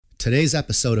Today's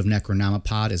episode of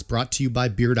Necronomipod is brought to you by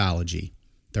Beardology.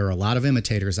 There are a lot of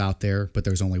imitators out there, but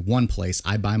there's only one place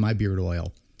I buy my beard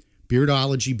oil.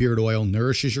 Beardology beard oil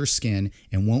nourishes your skin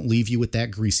and won't leave you with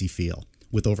that greasy feel.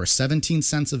 With over 17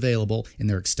 cents available in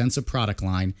their extensive product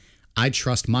line, I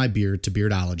trust my beard to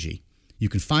Beardology. You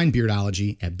can find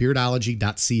Beardology at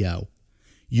beardology.co.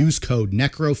 Use code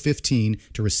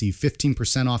NECRO15 to receive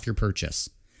 15% off your purchase.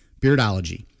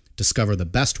 Beardology. Discover the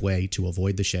best way to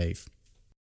avoid the shave.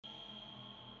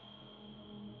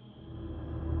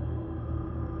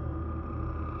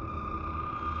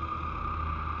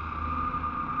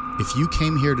 If you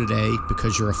came here today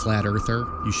because you're a flat earther,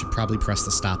 you should probably press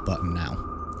the stop button now.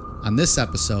 On this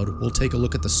episode, we'll take a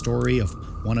look at the story of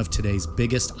one of today's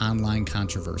biggest online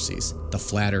controversies, the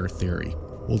Flat Earth Theory.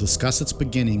 We'll discuss its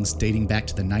beginnings dating back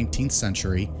to the 19th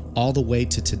century, all the way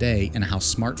to today, and how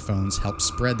smartphones help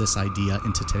spread this idea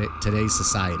into today's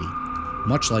society,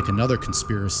 much like another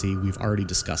conspiracy we've already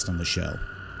discussed on the show.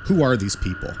 Who are these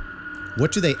people?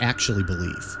 What do they actually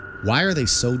believe? Why are they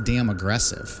so damn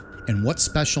aggressive? And what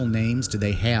special names do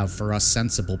they have for us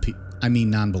sensible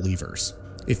non-believers?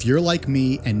 If you're like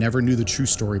me and never knew the true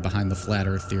story behind the Flat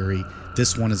Earth Theory,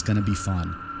 this one is going to be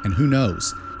fun. And who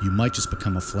knows, you might just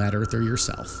become a flat earther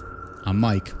yourself. I'm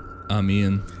Mike. I'm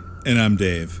Ian. And I'm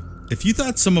Dave. If you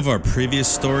thought some of our previous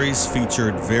stories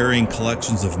featured varying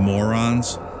collections of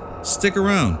morons, stick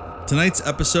around. Tonight's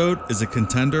episode is a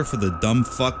contender for the Dumb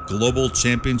Fuck Global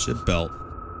Championship belt.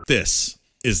 This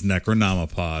is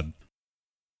Necronomipod.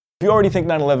 If you already think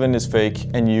 9/11 is fake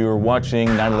and you're watching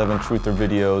 9/11 truther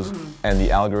videos and the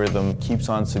algorithm keeps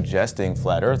on suggesting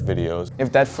flat earth videos,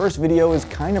 if that first video is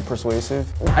kind of persuasive,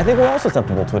 I think we're all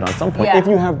susceptible to it on some point. Yeah.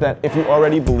 If you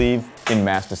already believe in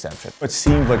mass deception. It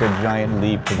seems like a giant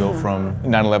leap to go from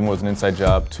 9/11 was an inside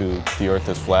job to the earth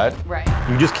is flat. Right.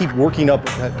 You just keep working up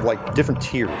like different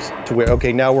tiers to where,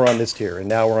 okay, now we're on this tier and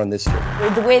now we're on this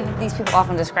tier. The way that these people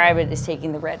often describe it is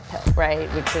taking the red pill, right?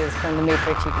 Which is from the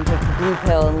Matrix, you can take the blue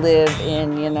pill and live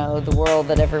in, the world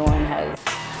that everyone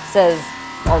says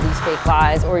all these fake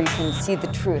lies, or you can see the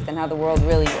truth and how the world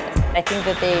really is. I think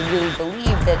that they really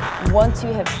believe that once you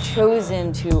have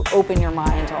chosen to open your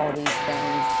mind to all these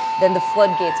things, then the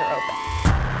floodgates are open.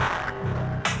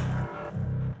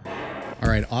 All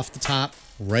right, off the top,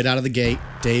 right out of the gate,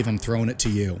 Dave, I'm throwing it to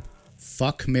you.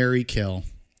 Fuck, marry, kill.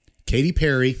 Katy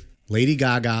Perry, Lady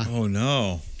Gaga, Oh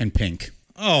no. and Pink.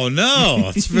 Oh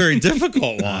no. It's a very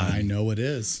difficult one. I know it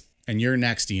is. And you're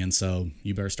next, Ian, so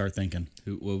you better start thinking.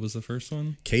 What was the first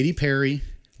one? Katy Perry,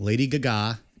 Lady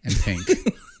Gaga, and Pink.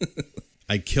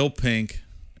 I kill Pink,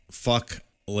 fuck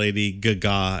Lady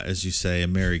Gaga, as you say,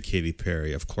 and marry Katy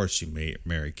Perry. Of course you may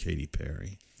marry Katy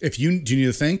Perry. Do you need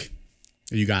to think?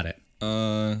 Or you got it?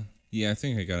 Yeah, I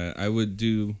think I got it. I would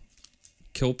do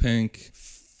kill Pink,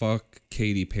 fuck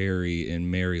Katy Perry, and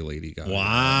marry Lady Gaga.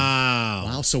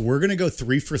 Wow, so we're going to go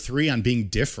 3 for 3 on being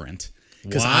different.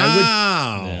 Because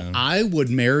Wow. I would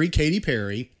marry Katy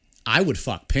Perry. I would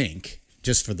fuck Pink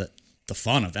just for the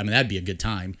fun of it. I mean, that'd be a good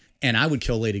time. And I would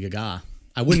kill Lady Gaga.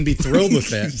 I wouldn't be thrilled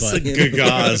with it, but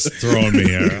Gaga's throwing me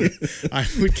here. I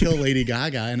would kill Lady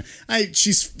Gaga. And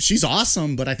she's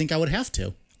awesome, but I think I would have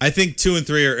to. I think 2 and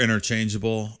 3 are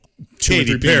interchangeable. 2 and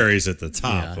 3 Katy Perry's at the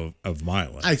top of my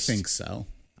list. I think so.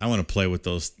 I want to play with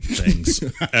those things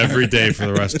every day for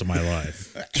the rest of my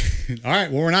life. All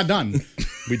right, well, we're not done.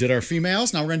 We did our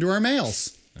females, now we're going to do our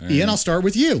males. Ian, I'll start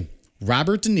with you.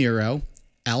 Robert De Niro,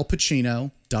 Al Pacino,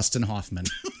 Dustin Hoffman.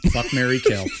 Fuck, marry,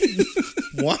 kill.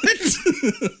 What?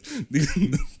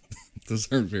 Those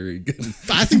aren't very good.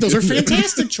 I think those are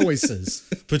fantastic choices.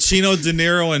 Pacino, De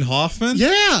Niro, and Hoffman?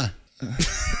 Yeah.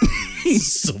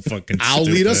 So fucking I'll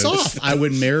lead us stupid. off. I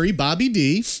would marry Bobby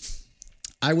D.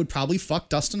 I would probably fuck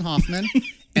Dustin Hoffman.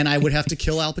 And I would have to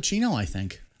kill Al Pacino, I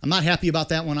think. I'm not happy about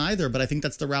that one either, but I think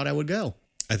that's the route I would go.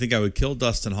 I think I would kill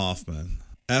Dustin Hoffman,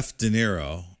 F. De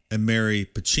Niro, and marry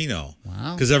Pacino.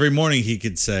 Wow. Because every morning he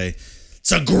could say,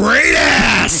 "It's a great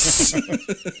ass!"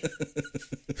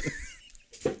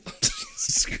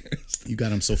 You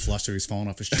got him so flustered he's falling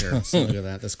off his chair. So look at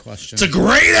that, this question. It's a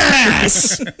great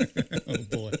ass! Oh,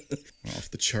 boy. We're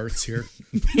off the charts here.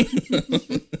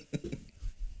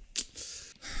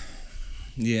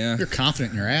 Yeah. You're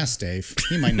confident in your ass, Dave.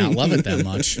 He might not love it that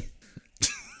much.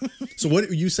 So what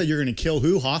you said you're going to kill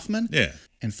who? Hoffman? Yeah.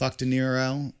 And fuck De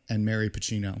Niro and marry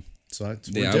Pacino. So that's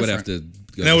I would have to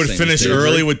go And I would the same finish as Dave.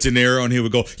 early with De Niro, and he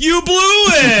would go, "You blew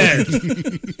it!"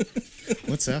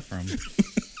 What's that from?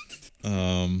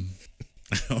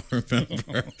 I don't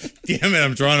remember. Damn it,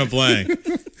 I'm drawing a blank. I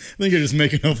think you're just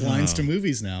making up lines to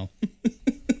movies now.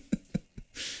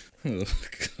 Oh,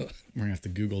 God. We're going to have to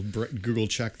Google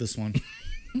check this one.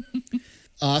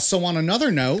 So on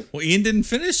another note, Well, Ian didn't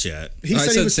finish yet. he I said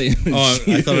he said was. same. Oh,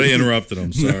 I thought I interrupted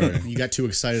him. Sorry. You got too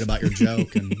excited about your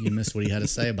joke and you missed what he had to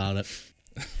say about it.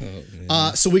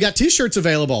 So we got t-shirts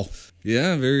available.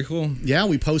 Yeah, very cool. Yeah,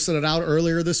 we posted it out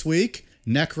earlier this week.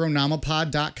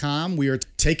 Necronomipod.com. We are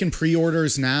taking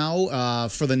pre-orders now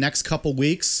for the next couple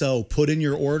weeks. So put in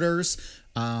your orders.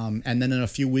 And then in a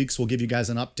few weeks, we'll give you guys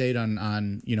an update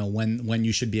on when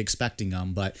you should be expecting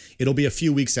them. But it'll be a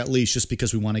few weeks at least, just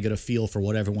because we want to get a feel for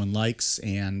what everyone likes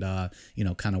and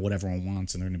kind of what everyone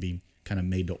wants, and they're going to be kind of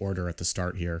made to order at the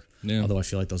start here. Yeah. Although I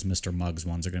feel like those Mr. Muggs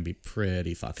ones are going to be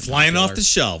pretty fucking Flying popular. off the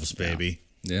shelves, baby.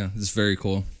 Yeah, it's very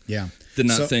cool. Yeah. Did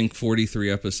not So- think 43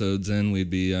 episodes in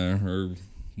we'd be, or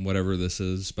whatever this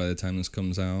is by the time this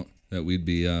comes out, that we'd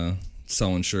be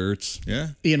selling shirts. Yeah.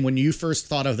 Ian, when you first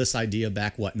thought of this idea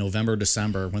back, November,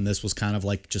 December, when this was kind of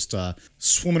like just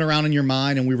swimming around in your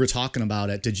mind and we were talking about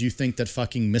it, did you think that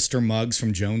fucking Mr. Muggs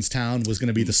from Jonestown was going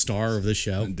to be the star of this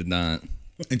show? Did not.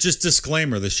 And just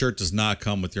disclaimer, the shirt does not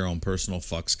come with your own personal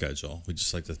fuck schedule. We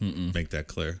just like to make that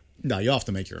clear. No, you'll have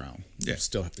to make your own. Yeah. You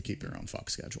still have to keep your own fuck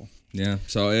schedule. Yeah.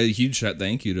 So a huge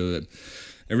thank you to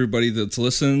everybody that's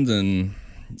listened, and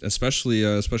especially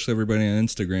everybody on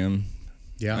Instagram.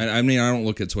 Yeah. I mean, I don't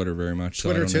look at Twitter very much. So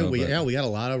I Twitter don't too. know, We got a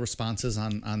lot of responses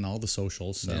on all the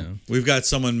socials. So Yeah. We've got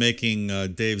someone making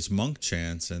Dave's monk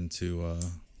chants into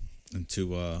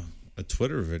a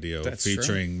Twitter video That's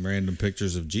featuring random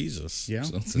pictures of Jesus. yeah.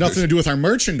 So- Nothing to do with our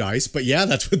merchandise, but yeah,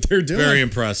 that's what they're doing. Very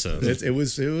impressive. It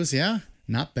was yeah,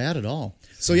 not bad at all.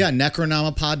 So yeah,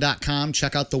 necronomipod.com.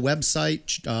 Check out the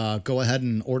website. Go ahead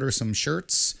and order some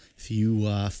shirts if you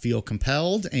feel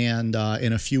compelled. And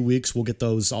in a few weeks, we'll get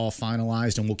those all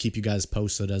finalized, and we'll keep you guys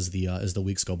posted as the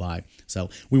weeks go by. So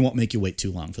we won't make you wait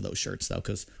too long for those shirts though,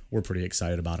 because we're pretty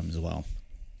excited about them as well.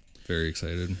 Very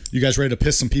excited. You guys ready to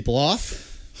piss some people off?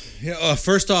 Yeah,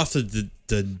 first off, the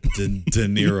De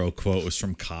Niro quote was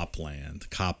from Copland.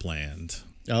 Copland.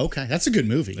 Oh, okay, that's a good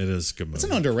movie. It is a good movie. It's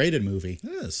an underrated movie. It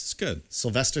is. It's good.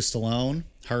 Sylvester Stallone,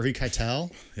 Harvey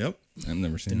Keitel, Yep. I've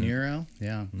never De seen it. Niro.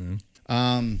 Yeah.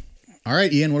 All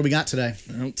right, Ian, what do we got today?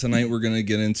 Well, tonight we're gonna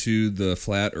get into the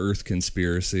flat Earth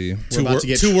conspiracy. We're about to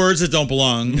get Two words that don't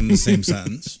belong in the same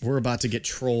sentence. We're about to get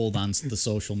trolled on the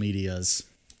social medias,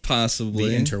 the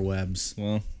Possibly. interwebs.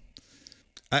 Well,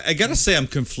 I gotta say, I'm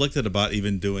conflicted about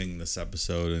even doing this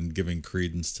episode and giving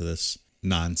credence to this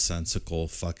nonsensical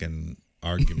fucking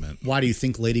argument. Why do you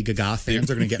think Lady Gaga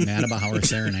fans are going to get mad about how we're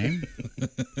saying her name?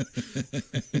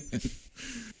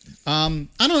 I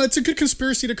don't know. It's a good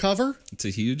conspiracy to cover. it's a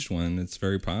huge one. It's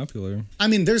very popular. I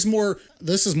mean, there's more.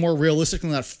 This is more realistic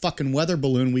than that fucking weather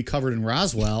balloon we covered in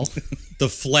Roswell. The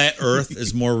flat Earth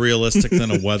is more realistic than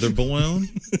a weather balloon.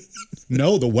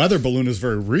 No, the weather balloon is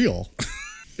very real.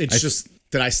 It's just,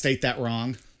 did I state that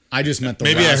wrong? I just meant the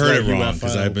Maybe I heard it Roswell wrong UFO.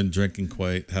 because I've been drinking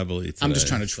quite heavily today. I'm just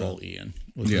trying to so- troll Ian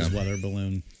with his Yeah. weather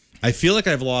balloon. I feel like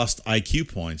I've lost IQ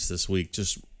points this week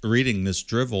just reading this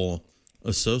drivel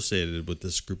associated with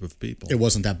this group of people. It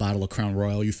wasn't that bottle of Crown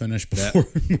Royal you finished That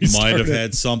before we might have started.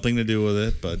 had something to do with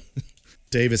it, but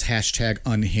Dave is hashtag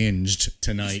unhinged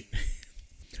tonight.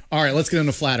 All right, let's get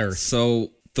into Flat Earth.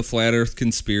 So the flat Earth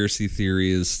conspiracy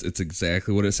theory it's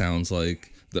exactly what it sounds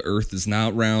like. The Earth is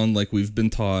not round like we've been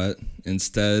taught.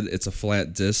 Instead, it's a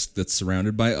flat disc that's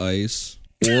surrounded by ice,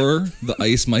 or the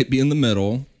ice might be in the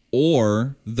middle,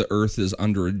 or the Earth is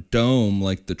under a dome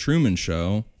like the Truman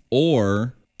Show,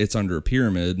 or it's under a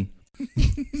pyramid.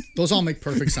 Those all make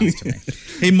perfect sense to me.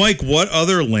 hey, Mike, what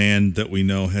other land that we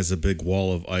know has a big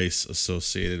wall of ice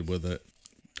associated with it?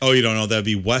 Oh, you don't know? That'd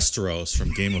be Westeros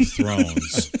from Game of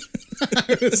Thrones.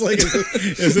 It's like,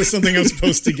 is this something I'm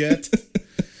supposed to get?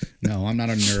 No, I'm not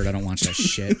a nerd. I don't watch that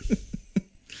shit.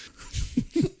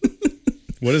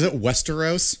 What is it?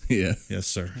 Westeros? Yeah. Yes,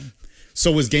 sir.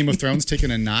 So was Game of Thrones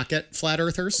taking a knock at flat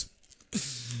earthers?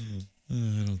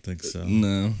 I don't think so.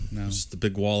 No. Just the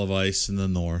big wall of ice in the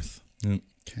north.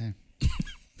 Okay.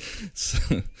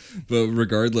 But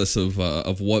regardless of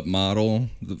what model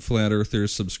the flat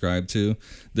earthers subscribe to,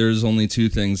 there's only two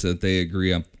things that they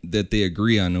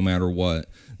agree on no matter what: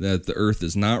 that the Earth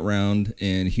is not round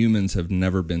and humans have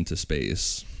never been to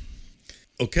space.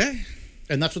 Okay.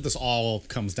 And that's what this all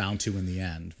comes down to in the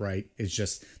end, right? It's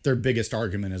just their biggest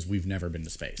argument is we've never been to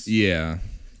space. Yeah.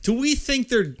 Do we think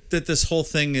that this whole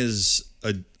thing is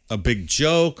a big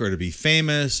joke, or to be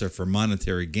famous, or for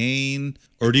monetary gain,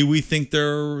 or do we think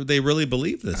they really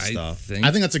believe this stuff? I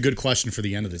think that's a good question for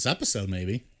the end of this episode,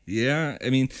 maybe. Yeah, I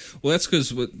mean, well, that's because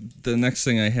the next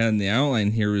thing I had in the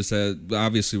outline here is that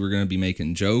obviously we're going to be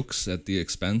making jokes at the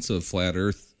expense of flat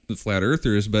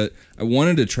earthers, but I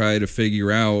wanted to try to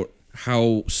figure out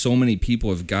how so many people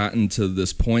have gotten to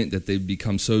this point that they've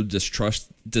become so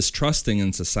distrusting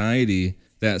in society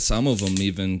that some of them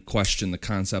even question the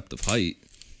concept of height.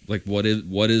 Like, what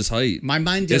is height? My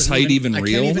mind is height even I can't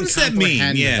real? even What does that mean?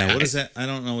 comprehend Yeah, that. what does that? I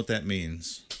don't know what that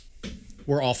means.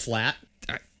 We're all flat.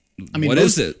 I mean, What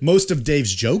is it? Most of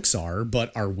Dave's jokes are,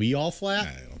 but are we all flat?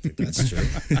 I don't think that's true.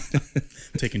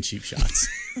 Taking cheap shots.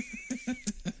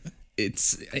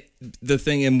 It's the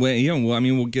thing, and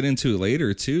we'll get into it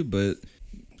later too, but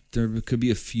there could be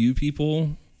a few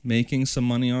people making some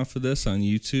money off of this on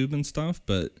YouTube and stuff,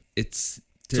 but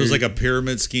So it's like a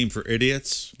pyramid scheme for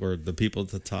idiots, where the people at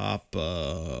the top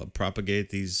propagate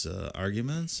these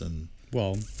arguments, and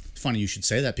Well, funny you should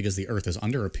say that because the Earth is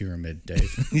under a pyramid,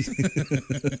 Dave.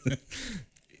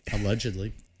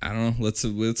 Allegedly. I don't know.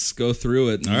 Let's go through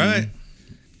it. all right.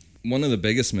 One of the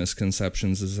biggest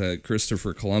misconceptions is that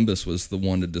Christopher Columbus was the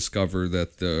one to discover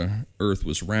that the Earth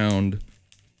was round.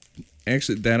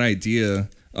 Actually, the idea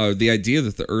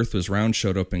that the Earth was round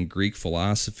showed up in Greek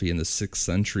philosophy in the 6th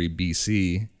century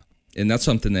BC. And that's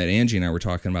something that Angie and I were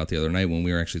talking about the other night when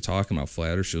we were actually talking about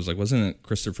flat Earth. She was like, wasn't it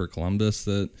Christopher Columbus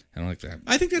that... I'm like,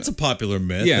 I think that's a popular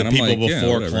myth. Yeah, that and I'm people like, yeah,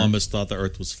 before whatever. Columbus thought the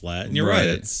Earth was flat, and you're right. Right.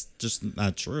 It's just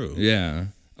not true. Yeah.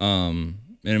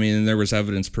 And I mean, there was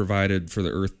evidence provided for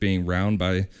the Earth being round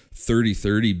by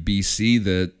 3030 BC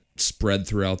that spread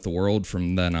throughout the world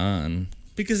from then on.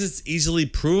 Because it's easily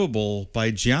provable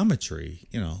by geometry.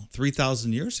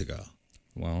 3,000 years ago,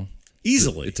 Well,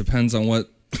 easily. it depends on what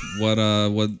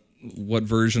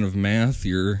version of math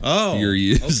you're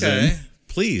using. Okay.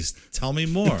 Please tell me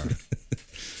more.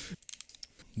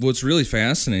 What's really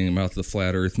fascinating about the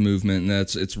flat Earth movement, and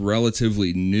it's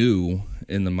relatively new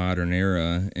in the modern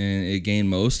era, and it gained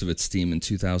most of its steam in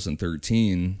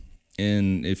 2013.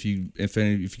 And if you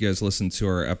guys listen to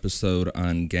our episode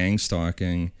on gang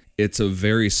stalking, it's a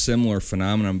very similar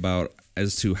phenomenon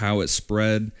as to how it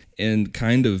spread and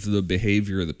kind of the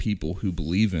behavior of the people who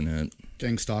believe in it.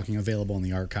 Gang stalking available in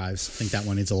the archives. I think that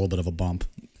one needs a little bit of a bump.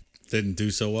 Didn't do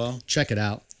so well. Check it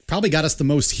out. Probably got us the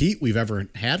most heat we've ever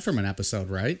had from an episode,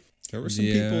 right? There were some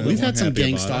Yeah. people that We've weren't had some happy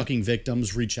gang about it. stalking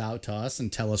victims reach out to us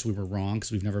and tell us we were wrong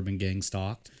because we've never been gang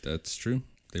stalked. That's true.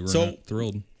 They were So- not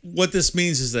thrilled. What this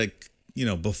means is that,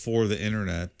 before the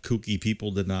internet, kooky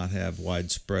people did not have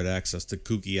widespread access to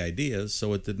kooky ideas,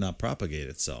 so it did not propagate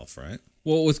itself, right?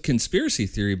 Well, with conspiracy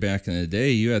theory back in the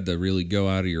day, you had to really go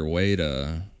out of your way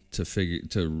to get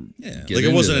Like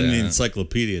it wasn't into an that.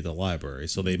 encyclopedia at the library,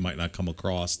 so they might not come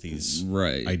across these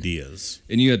Right. ideas.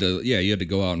 And you had to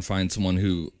go out and find someone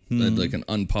who had like an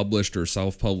unpublished or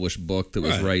self-published book that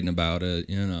was Right. writing about it,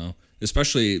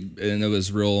 especially, and it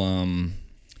was real,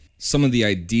 some of the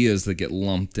ideas that get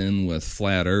lumped in with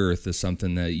flat Earth is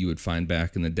something that you would find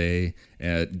back in the day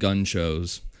at gun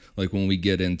shows. Like when we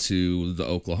get into the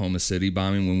Oklahoma City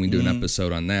bombing, when we do an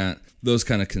episode on that, those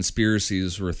kind of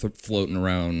conspiracies were floating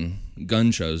around gun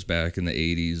shows back in the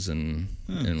 80s and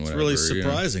whatever. It's really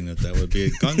surprising that would be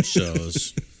at gun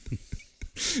shows.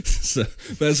 So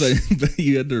that's like, but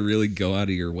you had to really go out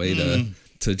of your way to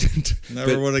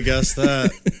Never would have guessed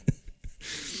that.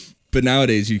 But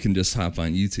nowadays you can just hop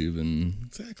on YouTube and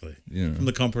Exactly. Yeah. From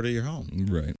the comfort of your home.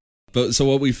 right. But so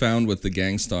what we found with the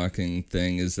gang stalking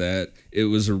thing is that it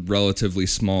was a relatively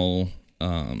small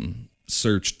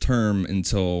search term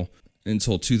until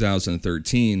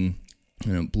 2013,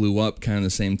 and it blew up. Kind of the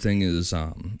same thing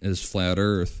as flat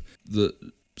Earth. The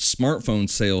smartphone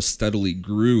sales steadily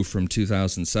grew from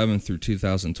 2007 through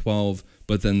 2012,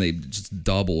 but then they just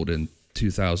doubled in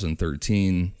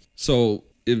 2013. So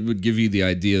it would give you the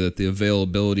idea that the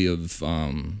availability of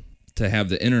to have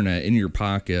the internet in your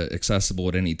pocket, accessible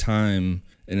at any time,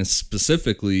 and it's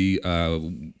specifically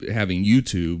having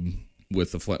YouTube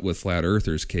with Flat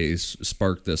Earthers case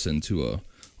sparked this into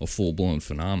a full blown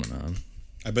phenomenon.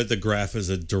 I bet the graph is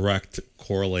a direct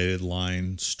correlated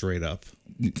line straight up.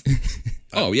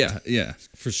 Oh yeah,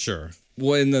 For sure.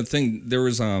 Well, and the thing, there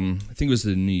was I think it was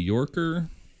the New Yorker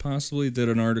possibly did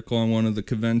an article on one of the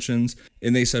conventions,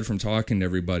 and they said from talking to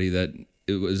everybody that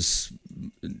it was,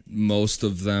 most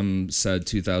of them said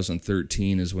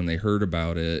 2013 is when they heard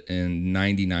about it, and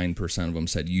 99% of them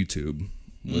said YouTube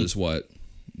was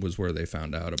where they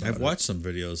found out about it. I've watched some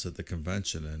videos at the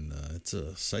convention, and it's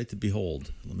a sight to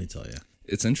behold, let me tell you.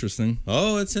 It's interesting.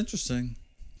 Oh, it's interesting.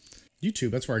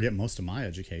 YouTube, that's where I get most of my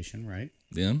education, right?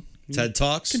 Yeah. TED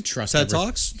Talks? You can trust TED everything.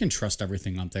 Talks? You can trust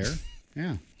everything up there.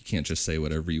 Yeah. You can't just say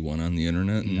whatever you want on the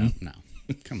internet. And No.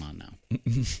 Come on now.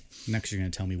 Next, you're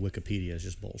going to tell me Wikipedia is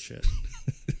just bullshit.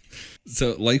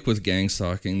 So, like with gang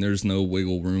stalking, there's no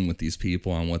wiggle room with these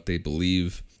people on what they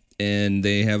believe, and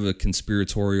they have a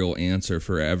conspiratorial answer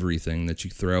for everything that you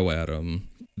throw at them.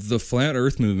 The flat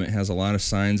earth movement has a lot of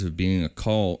signs of being a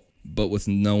cult, but with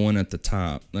no one at the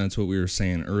top. That's what we were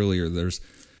saying earlier. There's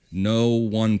no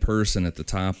one person at the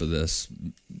top of this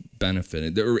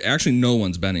benefited. Actually, no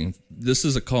one's benefiting. This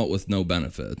is a cult with no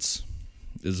benefits,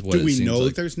 is what Do it we seems know like.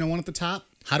 that there's no one at the top?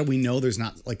 How do we know there's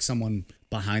not like someone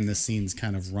behind the scenes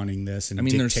kind of running this and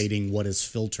there's- dictating what is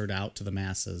filtered out to the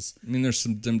masses? I mean, there's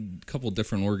some couple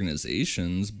different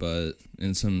organizations, but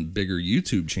and some bigger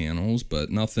YouTube channels,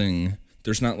 but nothing.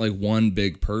 There's not like one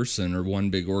big person or one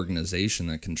big organization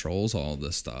that controls all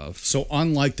this stuff. So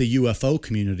unlike the UFO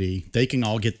community, they can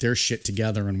all get their shit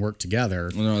together and work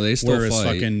together. Well, no, they still whereas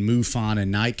fight. fucking MUFON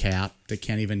and Nightcap, they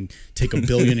can't even take a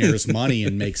billionaire's money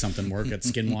and make something work at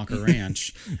Skinwalker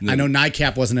Ranch. I know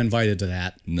Nightcap wasn't invited to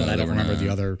that, No, but I they don't were remember the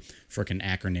not. other freaking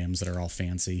acronyms that are all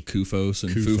fancy. Kufos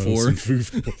and Kufos and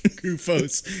Fufor.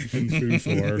 Kufos and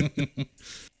Fufor.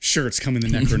 Sure, it's coming to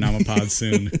Necronomipod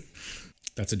soon.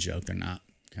 That's a joke. They're not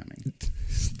coming.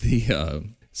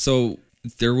 So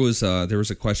there was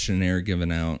a questionnaire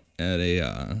given out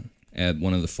at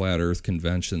one of the flat Earth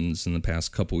conventions in the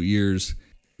past couple years.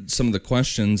 Some of the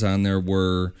questions on there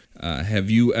were, have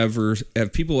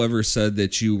people ever said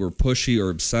that you were pushy or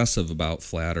obsessive about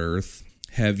flat Earth?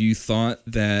 Have you thought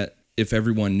that if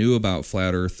everyone knew about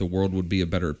flat Earth, the world would be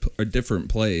a different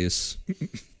place?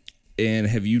 And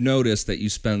have you noticed that you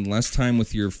spend less time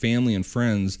with your family and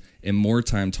friends and more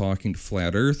time talking to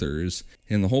flat earthers?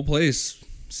 And the whole place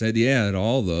said yeah to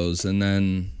all those. And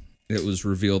then it was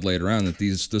revealed later on that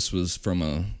this was from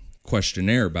a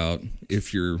questionnaire about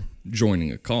if you're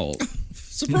joining a cult.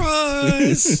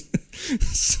 Surprise!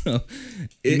 So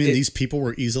You mean these people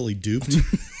were easily duped?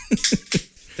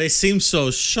 They seem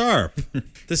so sharp.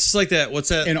 This is like that. What's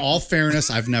that? In all fairness,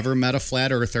 I've never met a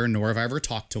flat earther, nor have I ever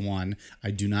talked to one.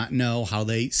 I do not know how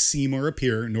they seem or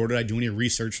appear, nor did I do any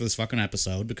research for this fucking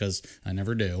episode because I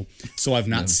never do. So I've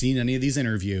not seen any of these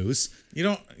interviews. You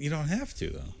don't have to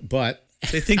though. But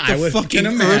They think I the would- fucking can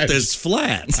Earth imagine. is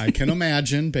flat. I can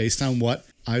imagine, based on what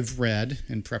I've read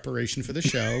in preparation for the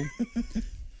show.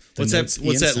 What's notes that?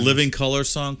 What's Ian that sent Living Color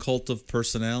song? Cult of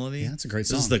Personality. Yeah, it's a great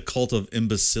This is song. the cult of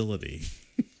imbecility.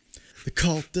 The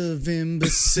cult of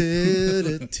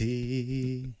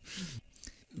imbecility.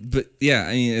 But yeah,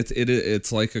 I mean,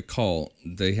 it's like a cult.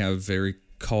 They have very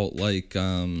cult-like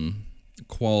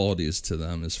qualities to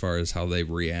them as far as how they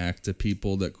react to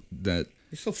people that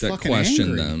so that fucking question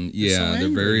angry. them. They're so Yeah, they're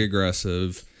angry. very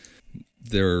aggressive.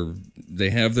 They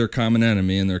have their common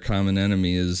enemy, and their common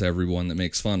enemy is everyone that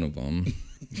makes fun of them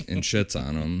and shits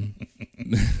on them.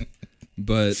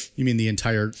 But You mean the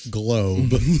entire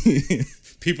globe?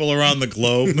 People around the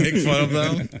globe make fun of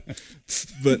them.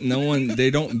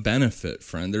 they don't benefit,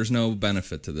 friend. There's no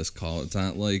benefit to this call. It's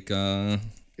not like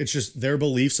It's just their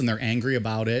beliefs and they're angry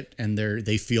about it and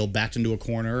they feel backed into a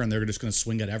corner and they're just going to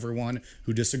swing at everyone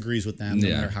who disagrees with them, no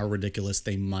Yeah. matter how ridiculous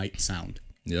they might sound.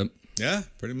 yep. Yeah,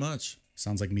 pretty much.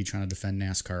 Sounds like me trying to defend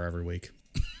NASCAR every week.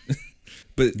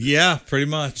 But Yeah, pretty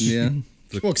much. yeah.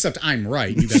 Well, except I'm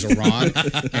right. You guys are wrong.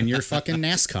 And you're fucking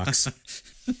NASCOCs.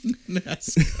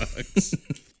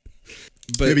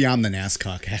 But Maybe I'm the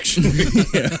NASCOC, actually.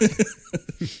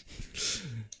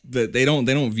 But they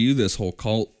don't view this whole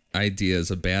cult idea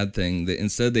as a bad thing.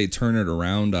 Instead, they turn it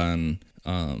around on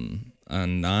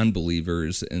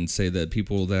non-believers and say that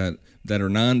people that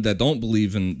don't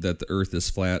believe in that the Earth is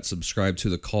flat subscribe to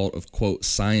the cult of quote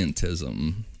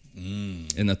scientism,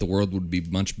 and that the world would be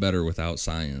much better without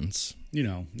science. You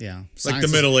know, yeah. Like Science the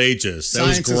is- Middle Ages. That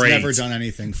was Science has great. never done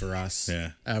anything for us.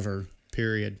 Yeah. Ever.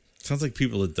 Period. Sounds like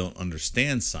people that don't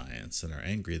understand science and are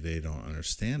angry they don't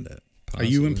understand it. Are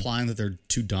you implying that they're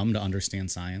too dumb to understand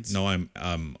science? No,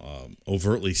 I'm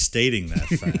overtly stating that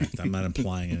fact. I'm not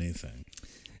implying anything.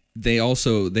 They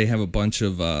have a bunch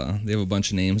of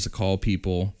names to call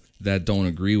people that don't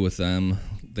agree with them.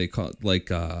 They call like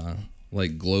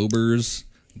globers,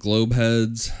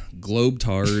 globeheads,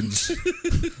 globetards,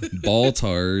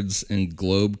 balltards, and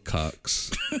globe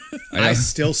cucks. I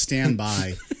still stand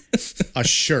by a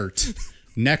shirt,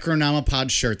 Necronomipod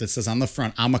shirt that says on the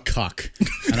front, I'm a cuck,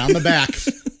 and on the back,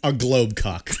 a globe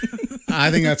cuck.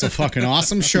 I think that's a fucking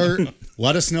awesome shirt.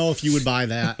 Let us know if you would buy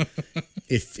that.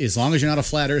 As long as you're not a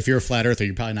flat earther, if you're a flat earther,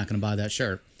 you're probably not going to buy that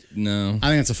shirt. No. I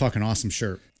think it's a fucking awesome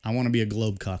shirt. I want to be a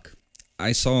globe cuck. I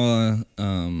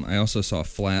also saw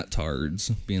flat tards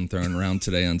being thrown around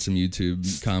today on some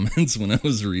YouTube comments when I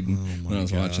was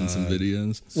watching some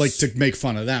videos. Like to make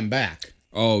fun of them back.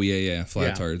 Oh yeah, flat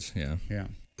Yeah. tards, yeah. Yeah.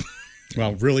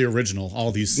 Well, really original.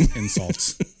 All these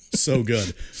insults. So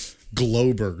good.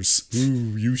 Globers.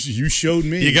 Ooh, you showed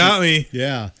me. You got me.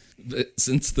 Yeah.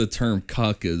 Since the term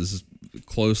cuck is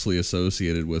closely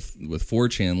associated with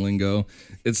 4chan lingo,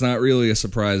 it's not really a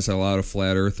surprise that a lot of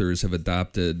flat earthers have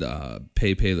adopted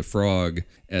Pepe the Frog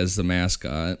as the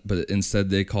mascot, but instead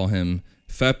they call him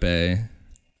Fepe,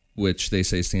 which they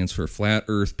say stands for Flat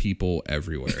Earth People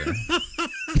Everywhere.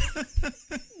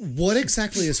 What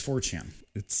exactly is 4chan?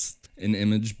 It's an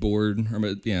image board.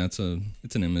 It's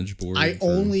an image board. I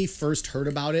only first heard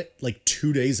about it like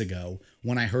 2 days ago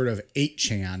when I heard of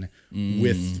 8chan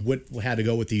with what had to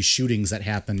go with these shootings that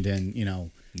happened in,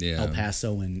 El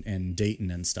Paso and Dayton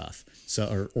and stuff.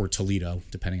 So or Toledo,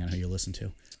 depending on who you listen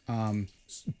to.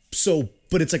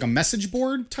 But it's like a message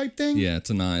board type thing? Yeah, it's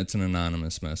an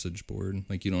anonymous message board.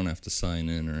 Like, you don't have to sign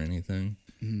in or anything.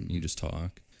 You just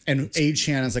talk. And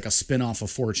 8chan is like a spin-off of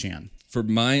 4chan. For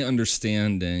my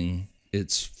understanding,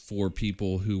 it's for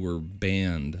people who were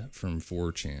banned from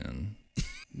 4chan.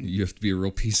 You have to be a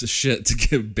real piece of shit to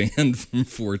get banned from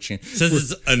 4chan.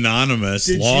 Since it's anonymous,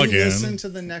 Did log you in. listen to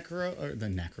the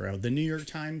New York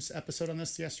Times episode on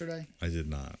this yesterday? I did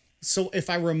not. So if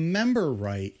I remember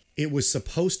right, it was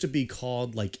supposed to be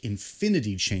called like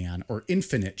Infinity Chan or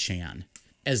Infinite Chan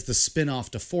as the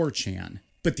spin-off to 4chan.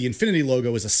 But the Infinity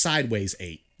logo is a sideways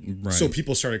 8. Right. So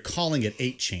people started calling it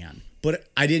 8chan. But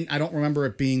I don't remember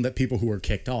it being that people who were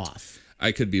kicked off.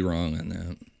 I could be wrong on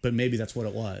that. But maybe that's what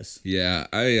it was. Yeah,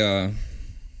 And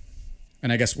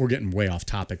I guess we're getting way off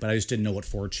topic, but I just didn't know what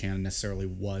 4chan necessarily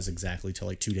was exactly till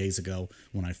like 2 days ago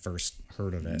when I first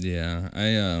heard of it. Yeah,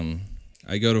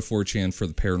 I go to 4chan for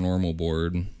the paranormal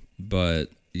board, but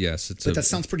yes, that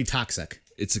sounds pretty toxic.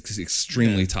 It's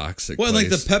extremely toxic. Well,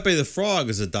 place. like the Pepe the Frog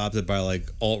is adopted by like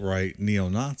alt-right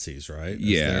neo-Nazis, right? As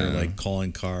Yeah. their, like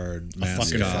calling card mascot.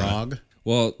 Fucking frog.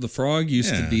 Well, the frog used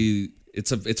to Yeah. be.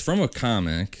 It's from a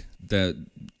comic that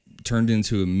turned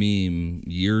into a meme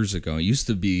years ago. It used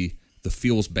to be the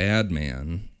Feels Bad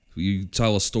Man. You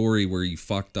tell a story where you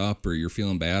fucked up or you're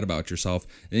feeling bad about yourself,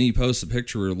 and then you post a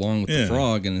picture along with the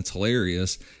frog, and it's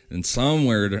hilarious. And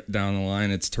somewhere down the line,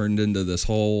 it's turned into this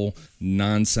whole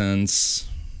nonsense,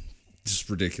 just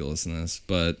ridiculousness.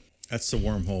 But That's the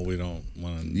wormhole we don't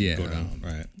want to go down,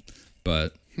 right?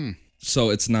 But so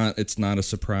it's not a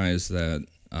surprise that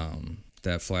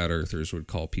that flat earthers would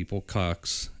call people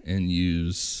cucks and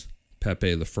use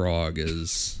Pepe the Frog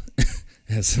as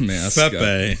a mascot.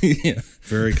 Pepe. Yeah.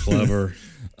 Very clever.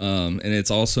 And it's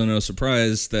also no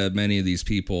surprise that many of these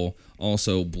people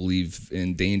also believe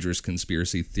in dangerous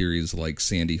conspiracy theories like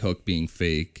Sandy Hook being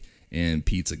fake and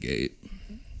Pizzagate,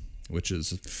 which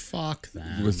is Fuck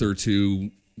that. with their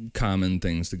two common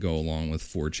things to go along with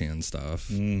 4chan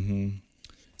stuff.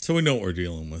 So we know what we're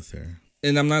dealing with here.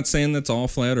 And I'm not saying that's all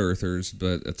flat earthers,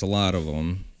 but it's a lot of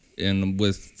them. And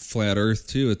with flat earth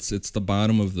too, it's the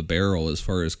bottom of the barrel as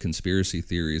far as conspiracy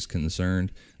theory is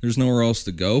concerned. There's nowhere else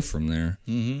to go from there.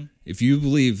 Mm-hmm. If you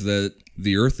believe that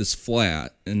the earth is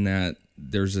flat and that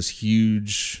there's this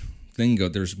huge thing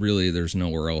there's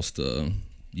nowhere else to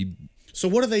So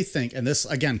what do they think? And this,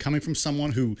 again, coming from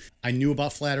someone who I knew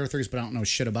about flat earthers, but I don't know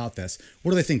shit about this.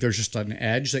 What do they think? There's just an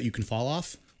edge that you can fall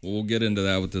off? We'll get into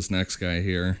that with this next guy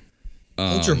here.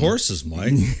 Hold your horses,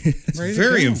 Mike. It's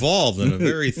very involved in a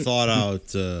very thought out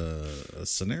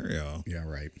scenario. Yeah,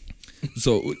 right.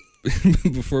 So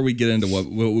before we get into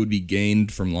what would be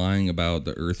gained from lying about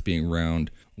the earth being round,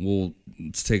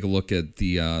 let's take a look at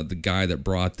the guy that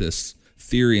brought this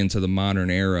theory into the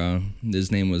modern era.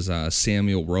 His name was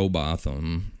Samuel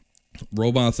Rowbotham.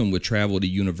 Rowbotham would travel to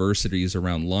universities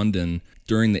around London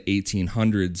during the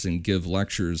 1800s and give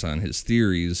lectures on his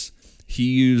theories. He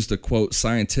used a, quote,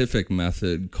 scientific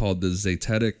method called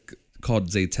Zetetic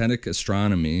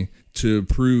astronomy to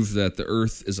prove that the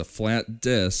Earth is a flat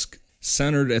disk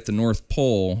centered at the North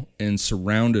Pole and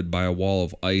surrounded by a wall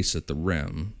of ice at the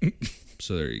rim.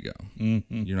 So there you go.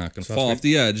 Mm-hmm. You're not going to fall off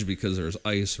the edge because there's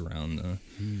ice around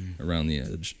the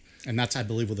edge. And that's, I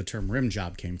believe, where the term rim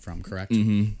job came from, correct?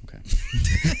 Mm-hmm. Okay.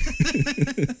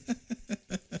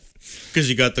 Because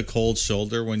you got the cold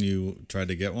shoulder when you tried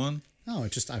to get one? No,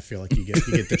 I feel like you get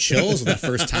the chills the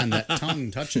first time that tongue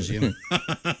touches you.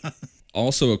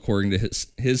 Also, according to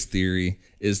his theory,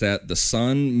 is that the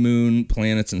sun, moon,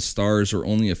 planets, and stars are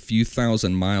only a few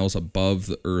thousand miles above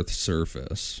the Earth's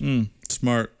surface.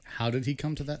 Smart. How did he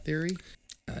come to that theory?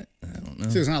 I don't know.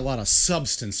 So there's not a lot of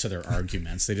substance to their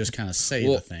arguments. They just kind of say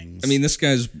the things. I mean,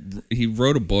 he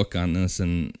wrote a book on this,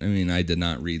 and I mean, I did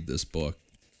not read this book.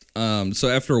 So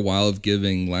after a while of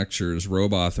giving lectures,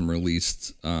 Rowbotham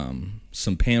released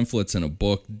some pamphlets and a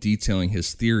book detailing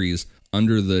his theories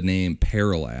under the name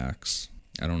Parallax.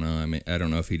 I don't know. I mean, I don't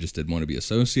know if he just didn't want to be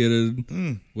associated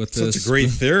with this. It's a great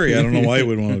theory. I don't know why you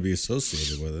would want to be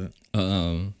associated with it.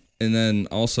 And then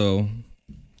also,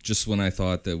 just when I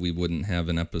thought that we wouldn't have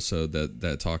an episode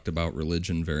that talked about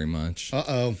religion very much.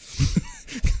 Uh-oh.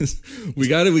 we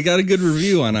got a good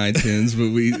review on iTunes,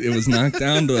 but it was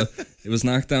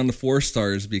knocked down to 4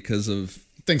 stars because of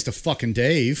Thanks to fucking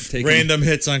Dave. Random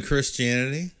hits on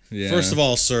Christianity. Yeah. First of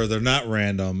all, sir, they're not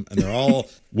random, and they're all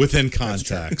within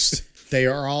context. They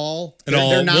are all... And all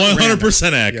they're not 100%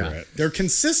 random. accurate. Yeah. They're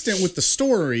consistent with the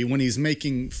story when he's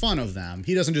making fun of them.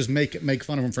 He doesn't just make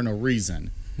fun of them for no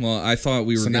reason. Well, I thought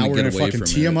we were So going now to we're get going to away fucking from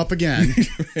tee it. him up again.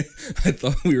 I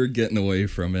thought we were getting away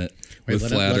from it with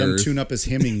Let Flat him Earth. tune up his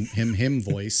him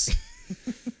voice.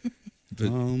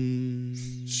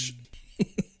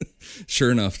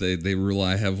 Sure enough, they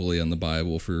rely heavily on the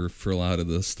Bible for a lot of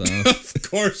this stuff. Of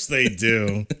course they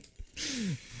do.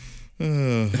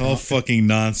 All fucking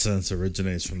nonsense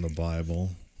originates from the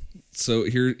Bible. So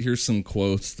here's some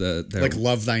quotes that Like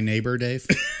love thy neighbor, Dave.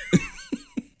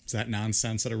 Is that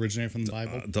nonsense that originated from the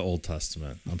Bible? The Old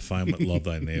Testament. I'm fine with love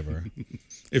thy neighbor.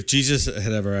 If Jesus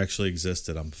had ever actually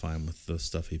existed, I'm fine with the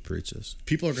stuff he preaches.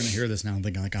 People are going to hear this now and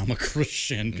think like I'm a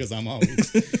Christian because I'm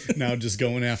always now just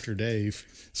going after Dave.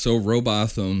 So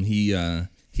Robotham,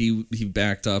 he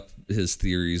backed up his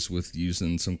theories with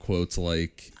using some quotes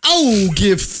like, Oh,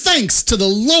 give thanks to the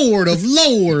Lord of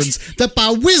Lords that by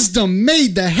wisdom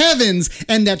made the heavens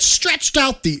and that stretched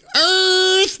out the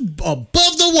earth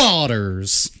above the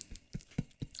waters.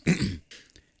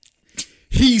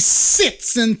 He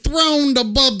sits enthroned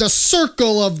above the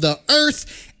circle of the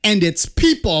earth, and its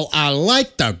people are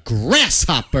like the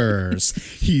grasshoppers.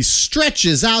 He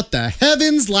stretches out the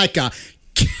heavens like a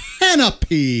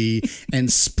canopy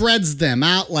and spreads them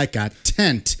out like a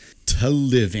tent to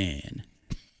live in.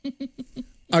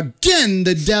 Again,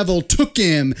 the devil took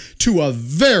him to a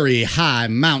very high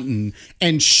mountain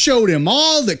and showed him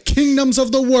all the kingdoms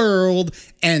of the world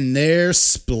and their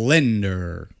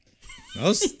splendor. That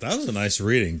was a nice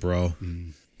reading, bro.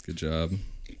 good job.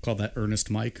 Call that Ernest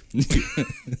Mike.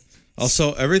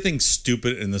 Also, everything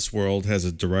stupid in this world has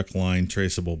a direct line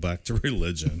traceable back to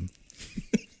religion.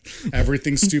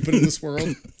 Everything stupid in this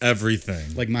world,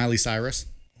 Everything. like Miley Cyrus.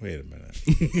 Wait a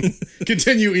minute.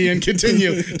 Continue, Ian.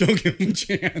 Continue. Don't give him a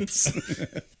chance.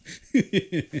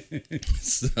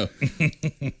 So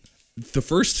the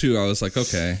first two, I was like,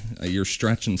 okay, you're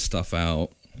stretching stuff out.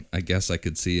 I guess I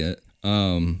could see it.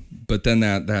 But then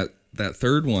that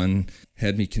third one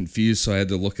had me confused, so I had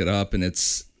to look it up. And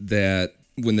it's that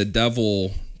when the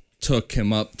devil took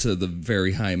him up to the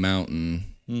very high mountain,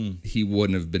 he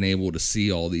wouldn't have been able to see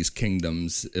all these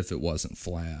kingdoms if it wasn't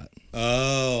flat.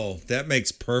 Oh, that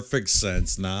makes perfect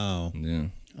sense now. Yeah.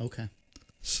 Okay.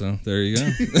 So there you go.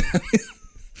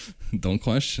 Don't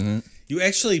question it. You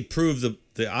actually prove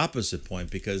the opposite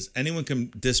point, because anyone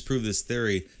can disprove this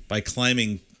theory by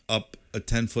climbing up a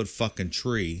 10-foot fucking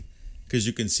tree, because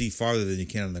you can see farther than you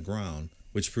can on the ground,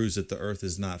 which proves that the earth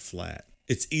is not flat.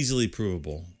 It's easily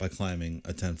provable by climbing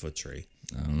a 10-foot tree.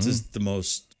 This is the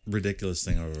most ridiculous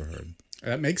thing I've ever heard.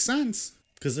 That makes sense.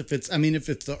 Because if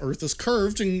the earth is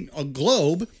curved in a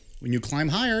globe, when you climb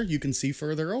higher, you can see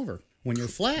further over. When you're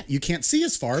flat, you can't see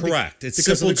as far. Correct. It's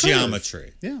because of simple the curve.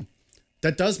 geometry. Yeah.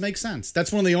 That does make sense.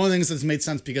 That's one of the only things that's made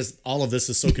sense, because all of this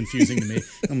is so confusing to me.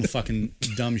 I'm a fucking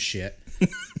dumb shit.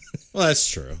 Well, that's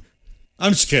true.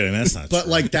 I'm just kidding. That's not But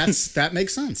true. like that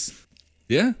makes sense.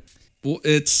 Yeah. Well,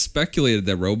 it's speculated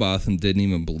that Robotham didn't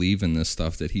even believe in this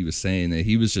stuff that he was saying, that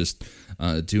he was just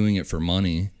doing it for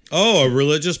money. Oh, a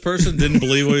religious person didn't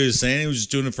believe what he was saying? He was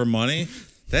just doing it for money?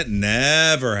 That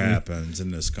never happens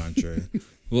in this country.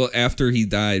 Well, after he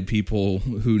died, people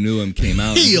who knew him came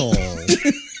out. Heal.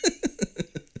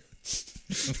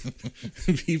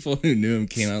 People who knew him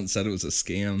came out and said it was a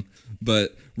scam.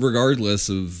 But regardless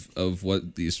of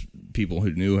what these people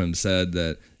who knew him said,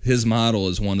 that his model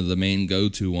is one of the main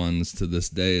go-to ones to this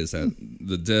day, is that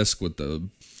the disc with the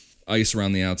ice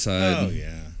around the outside. Oh,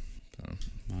 yeah.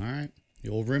 All right. The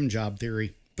old rim job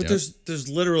theory. But Yep. there's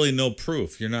literally no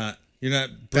proof. You're not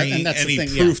bringing and that's the any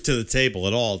thing, proof to the table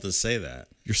at all to say that.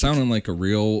 You're sounding like a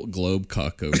real globe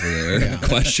cuck over there,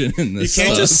 questioning this You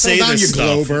can't stuff. just say Hold on, this you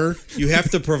stuff. glober. You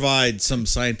have to provide some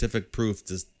scientific proof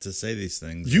to say these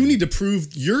things. You need to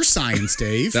prove your science,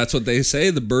 Dave. That's what they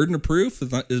say. The burden of proof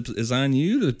is on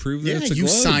you to prove that yeah, it's a you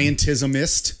globe.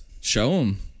 scientismist. Show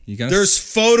them. You got. There's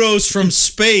photos from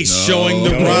space showing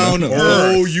the round Oh,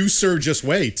 Earth. you sir, just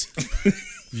wait.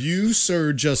 You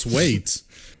sir, just wait.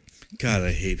 God,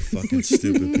 I hate fucking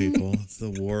stupid people. It's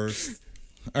the worst.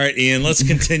 All right, Ian, let's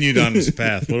continue down this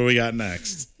path. What do we got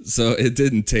next? So it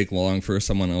didn't take long for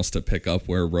someone else to pick up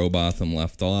where Robotham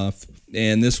left off.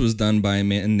 And this was done by a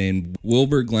man named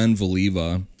Wilbur Glenn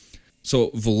Voliva. So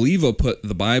Voliva put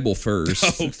the Bible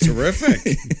first. Oh,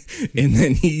 terrific. And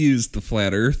then he used the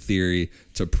flat earth theory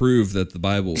to prove that the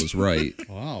Bible was right.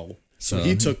 Wow. So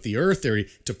he took the earth theory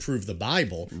to prove the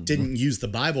Bible, didn't use the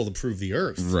Bible to prove the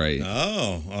earth. Right.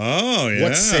 Oh, yeah.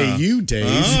 What say you, Dave?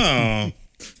 Oh.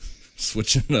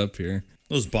 Switching it up here.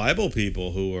 Those Bible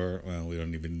people who are, well, we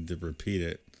don't even need to repeat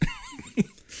it.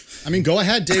 I mean, go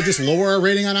ahead, Dave. Just lower our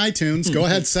rating on iTunes. Go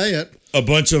ahead, say it. A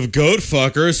bunch of goat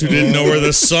fuckers who didn't know where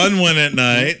the sun went at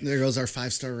night. There goes our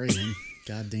 5-star rating.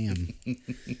 God damn.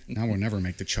 Now we'll never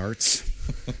make the charts.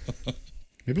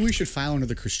 Maybe we should file under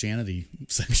the Christianity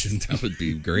section. That would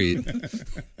be great.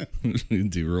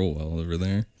 We'd do real well over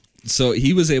there. So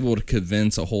he was able to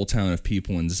convince a whole town of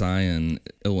people in Zion,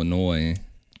 Illinois,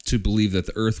 to believe that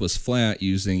the earth was flat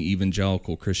using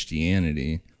evangelical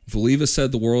Christianity. Voliva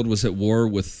said the world was at war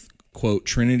with, quote,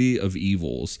 trinity of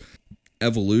evils: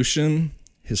 evolution,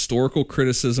 historical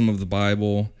criticism of the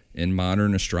Bible, and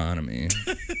modern astronomy.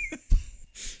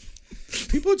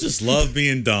 People just love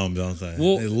being dumb, don't they?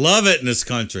 Well, they love it in this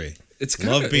country. It's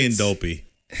love being dopey.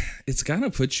 It's got to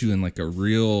put you in like a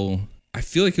real... I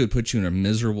feel like it would put you in a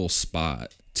miserable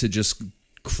spot to just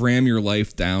cram your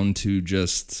life down to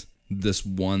just this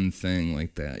one thing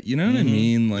like that. You know what I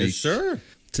mean? Like, Sure.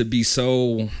 To be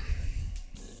so...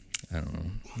 I don't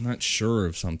know. I'm not sure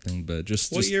of something, but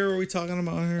just... What year are we talking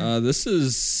about here? This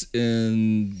is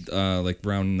in like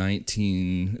around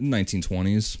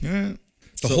 1920s. Yeah.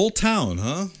 The whole town,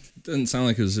 huh? Doesn't sound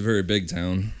like it was a very big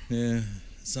town. Yeah.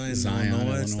 Zion,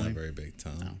 Illinois. It's not a very big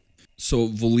town. No. So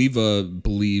Voliva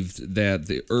believed that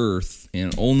the earth,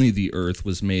 and only the earth,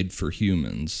 was made for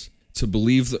humans. To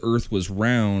believe the earth was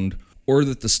round, or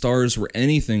that the stars were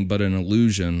anything but an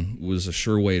illusion, was a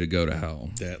sure way to go to hell.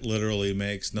 That literally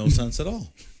makes no sense at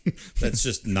all. That's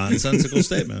just nonsensical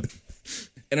statement.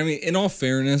 And I mean, in all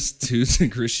fairness to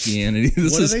Christianity,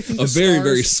 this What do they is think a the very, stars-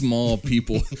 very small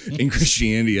people in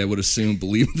Christianity, I would assume,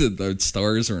 believe that the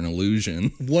stars are an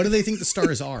illusion. What do they think the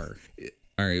stars are?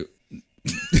 All right.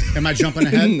 Am I jumping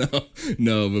ahead?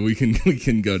 No, but we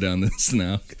can go down this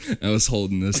now. I was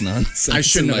holding this nonsense. I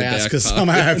shouldn't in have my asked back because pocket.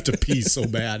 I have to pee so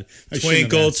bad. I shouldn't have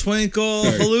Twinkle, asked. twinkle,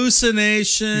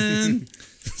 hallucination.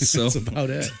 So, That's about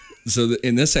it.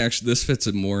 in this fits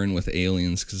it more in with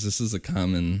aliens, because this is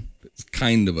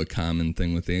kind of a common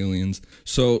thing with aliens.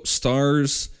 So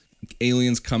stars,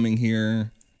 aliens coming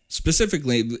here,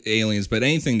 specifically aliens, but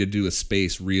anything to do with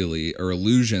space really, are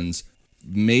illusions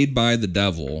made by the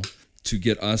devil to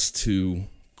get us to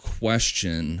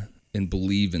question and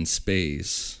believe in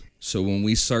space. So when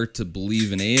we start to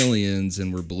believe in aliens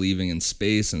and we're believing in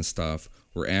space and stuff,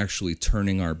 we're actually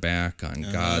turning our back on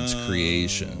God's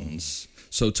creations.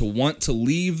 So to want to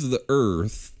leave the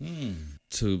earth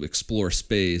to explore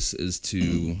space is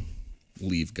to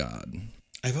leave God.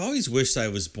 I've always wished I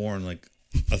was born like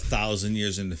 1,000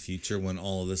 years in the future when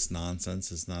all of this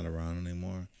nonsense is not around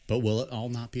anymore. But will it all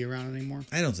not be around anymore?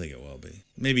 I don't think it will be.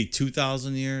 Maybe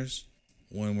 2,000 years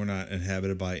when we're not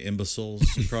inhabited by imbeciles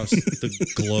across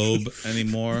the globe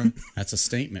anymore. That's a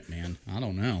statement, man. I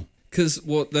don't know. Because,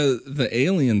 well, the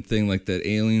alien thing, like that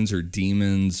aliens are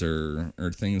demons or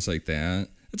things like that,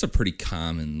 that's a pretty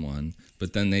common one.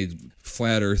 But then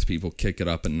flat earth people kick it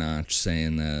up a notch,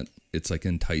 saying that it's like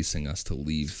enticing us to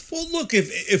leave. Well, look,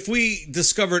 if we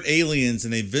discovered aliens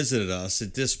and they visited us,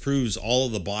 it disproves all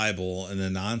of the Bible and the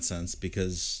nonsense,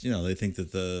 because, they think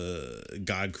that the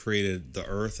God created the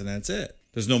earth and that's it.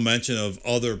 There's no mention of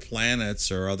other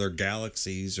planets or other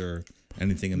galaxies or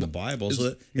anything in the Bible,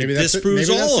 so Maybe it that's disproves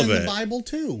maybe all that's of in it. the Bible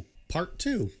too. Part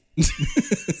 2.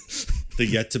 The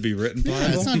yet to be written Bible.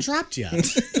 Yeah, it's not dropped yet.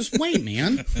 Just wait,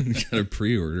 man. Gotta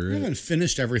pre-order I it. haven't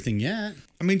finished everything yet.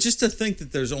 I mean, just to think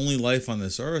that there's only life on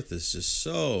this earth is just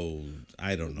so,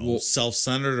 I don't know,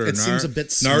 self-centered or it seems a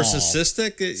bit small.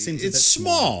 narcissistic. Seems a It's bit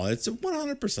small. It's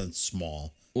 100%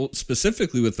 small. Well,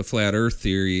 specifically with the flat earth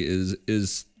theory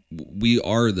is we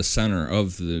are the center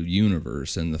of the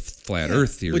universe, and the flat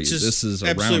earth theory, which is this is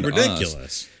absolutely around ridiculous.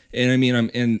 us. And I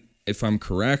mean, if I'm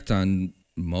correct on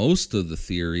most of the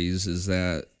theories, is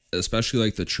that especially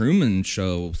like the Truman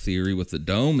Show theory with the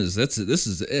dome, this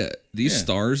is it. These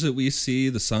stars that we see,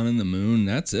 the sun and the moon,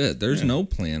 that's it. There's no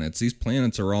planets. These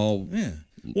planets are all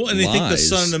Well, and they think the lies.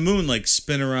 sun and the moon like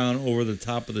spin around over the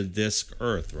top of the disk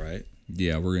Earth, right?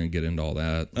 Yeah, we're gonna get into all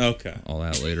that. Okay. All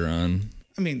that later on.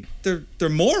 I mean, they're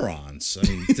morons. I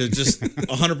mean, they're just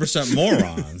 100%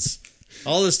 morons.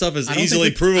 All this stuff is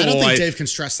easily provable I don't think Dave can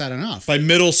stress that enough. by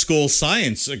middle school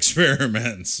science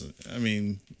experiments. I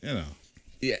mean,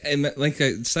 Yeah, and like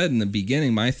I said in the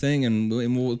beginning, my thing, and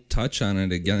we'll touch on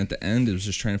it again at the end, is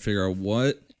just trying to figure out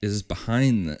what is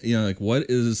behind that? You know, like what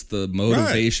is the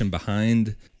motivation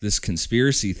behind this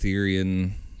conspiracy theory?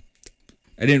 And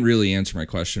I didn't really answer my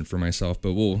question for myself,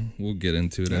 but we'll get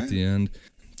into it at the end.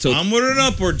 So onward and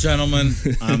upward, gentlemen.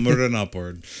 Onward and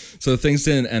upward. So things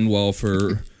didn't end well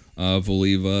for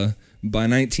Voliva. By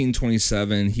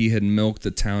 1927, he had milked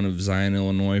the town of Zion,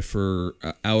 Illinois for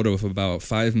out of about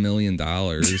 $5 million.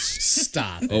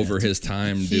 Stop over it. his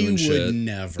time He doing shit. would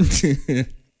never.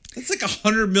 That's like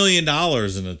 $100 million in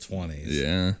the 20s.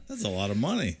 Yeah. That's a lot of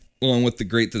money. Along with the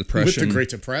Great Depression. With the Great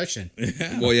Depression.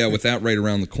 Well, yeah, with that right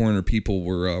around the corner, people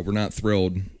were not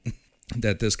thrilled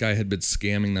that this guy had been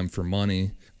scamming them for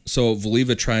money. So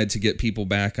Voliva tried to get people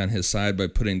back on his side by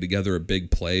putting together a big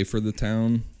play for the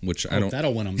town, which I don't.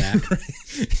 That'll win him back.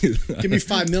 Give me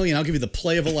 $5 million. I'll give you the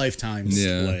play of a lifetime.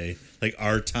 Yeah. Play. Like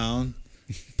our town.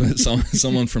 But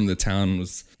someone from the town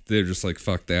was. They're just like,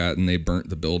 fuck that, and they burnt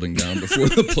the building down before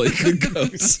the play could go.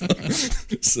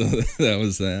 So that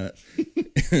was that.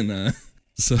 And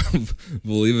so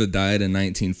Voliva died in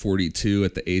 1942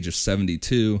 at the age of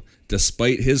 72,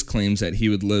 despite his claims that he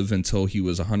would live until he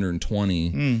was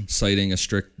 120, citing a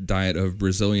strict diet of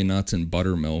Brazilian nuts and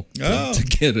buttermilk to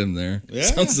get him there. Yeah.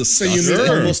 Sounds So disgusting. you mean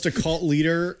almost a cult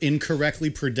leader incorrectly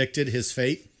predicted his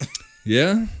fate?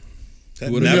 Yeah?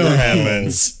 That Would've never never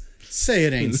happens. Say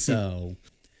it ain't so.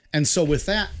 And so with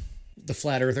that, the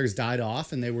flat earthers died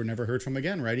off and they were never heard from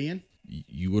again, right, Ian?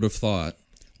 You would have thought.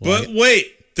 But wait,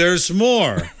 there's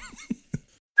more.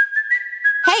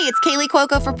 Hey, it's Kaylee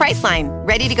Cuoco for Priceline.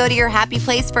 Ready to go to your happy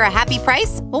place for a happy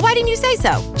price? Well, why didn't you say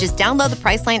so? Just download the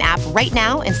Priceline app right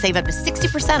now and save up to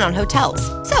 60% on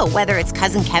hotels. So whether it's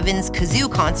Cousin Kevin's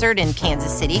Kazoo Concert in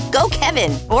Kansas City, go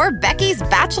Kevin, or Becky's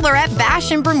Bachelorette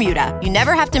Bash in Bermuda, you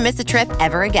never have to miss a trip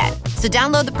ever again. So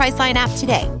download the Priceline app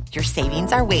today. Your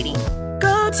savings are waiting.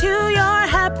 Go to your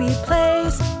happy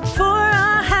place for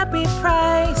a happy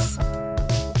price.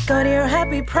 Go to your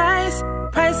happy price,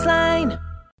 Priceline.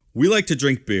 We like to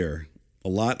drink beer, a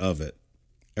lot of it.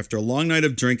 After a long night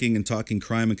of drinking and talking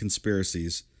crime and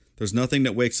conspiracies, there's nothing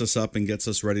that wakes us up and gets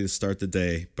us ready to start the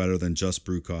day better than Just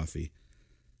Brew coffee.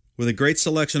 With a great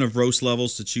selection of roast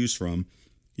levels to choose from,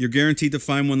 you're guaranteed to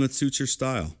find one that suits your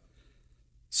style.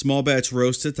 Small batch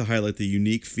roasted to highlight the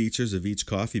unique features of each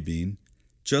coffee bean,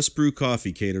 Just Brew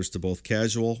coffee caters to both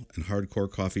casual and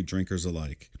hardcore coffee drinkers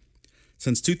alike.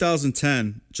 Since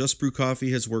 2010, Just Brew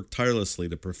Coffee has worked tirelessly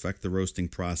to perfect the roasting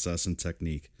process and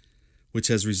technique, which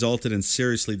has resulted in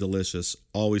seriously delicious,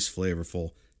 always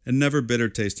flavorful, and never bitter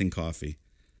tasting coffee.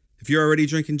 If you're already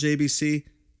drinking JBC,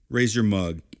 raise your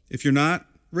mug. If you're not,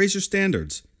 raise your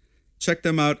standards. Check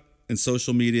them out in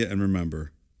social media and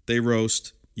remember, they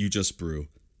roast, you just brew.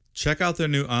 Check out their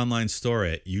new online store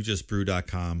at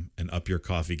youjustbrew.com and up your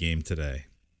coffee game today.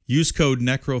 Use code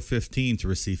NECRO15 to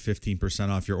receive 15%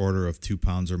 off your order of 2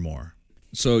 pounds or more.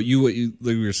 So you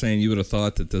like we were saying, you would have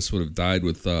thought that this would have died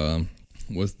with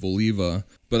Voliva,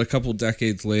 but a couple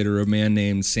decades later, a man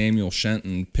named Samuel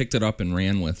Shenton picked it up and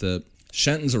ran with it.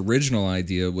 Shenton's original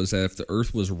idea was that if the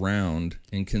Earth was round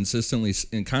and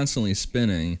constantly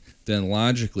spinning, then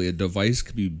logically a device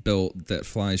could be built that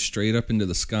flies straight up into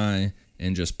the sky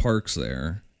and just parks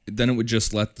there. Then it would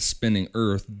just let the spinning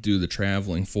Earth do the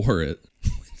traveling for it.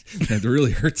 That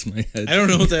really hurts my head. I don't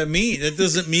know what that means. That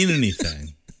doesn't mean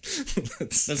anything.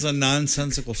 That's a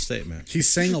nonsensical statement. He's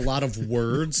saying a lot of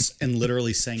words and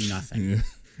literally saying nothing.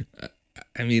 Yeah.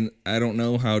 I mean, I don't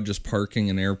know how just parking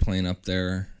an airplane up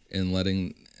there and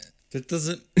letting... It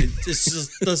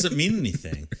just doesn't mean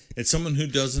anything. It's someone who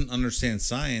doesn't understand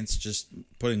science just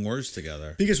putting words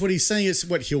together. Because what he's saying is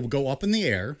he'll go up in the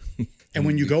air, and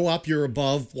when you go up, you're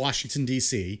above Washington,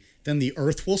 D.C., then the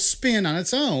Earth will spin on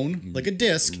its own, like a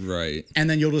disc. Right. And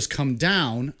then you'll just come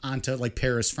down onto, like,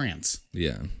 Paris, France.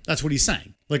 Yeah. That's what he's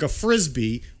saying. Like a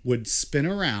Frisbee would spin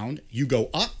around, you go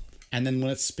up, and then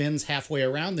when it spins halfway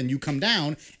around, then you come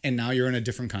down, and now you're in a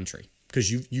different country.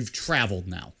 Because you've traveled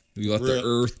now. You let the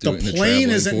Earth do the it. The plane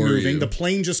isn't for moving. you. The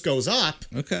plane just goes up.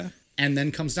 Okay. And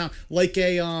then comes down like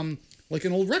like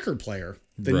an old record player.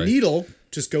 The Right. needle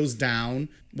just goes down.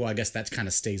 Well, I guess that kind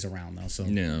of stays around though. So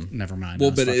Yeah. never mind.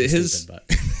 Well, That was but fucking his stupid,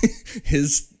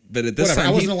 but but at this whatever. time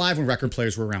I wasn't alive when record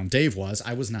players were around. Dave was.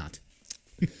 I was not.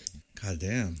 God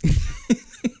damn.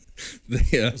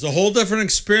 Yeah. It's a whole different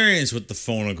experience with the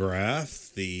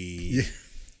phonograph. The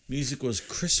music was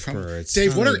crisper.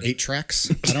 Dave, what are 8 tracks?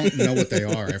 I don't know what they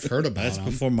are. I've heard about That's them.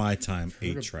 before my time.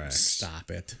 8 tracks. Stop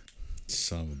it.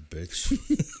 Son of a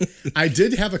bitch. I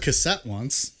did have a cassette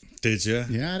once. Did you?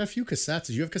 Yeah, I had a few cassettes.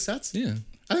 Did you have cassettes? Yeah.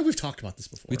 I think we've talked about this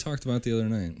before. We talked about it the other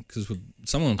night because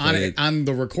someone on played on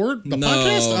the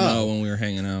podcast. No, when we were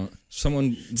hanging out.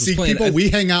 Someone was See, playing people we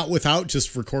hang out without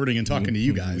just recording and talking to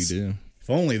you We guys. do. If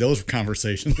only those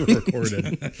conversations were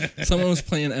recorded. Someone was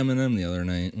playing Eminem the other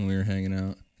night when we were hanging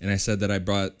out, and I said that I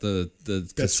brought the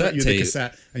cassette you tape. the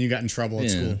cassette, and you got in trouble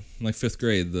at school. Like 5th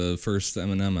grade, the first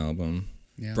Eminem album.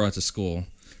 Yeah. Brought to school.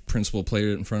 Principal played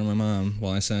it in front of my mom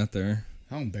while I sat there.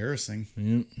 How embarrassing.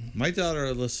 Yep. My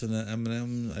daughter listened to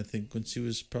Eminem, I think, when she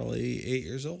was probably 8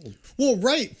 years old. Well,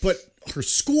 right, but her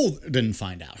school didn't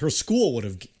find out. Her school would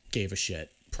have gave a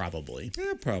shit, probably.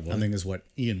 Yeah, probably. I think is what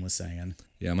Ian was saying.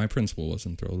 Yeah, my principal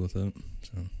wasn't thrilled with it,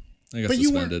 so I got But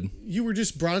suspended. you were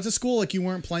just brought it to school, like you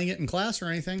weren't playing it in class or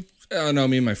anything? Oh, no,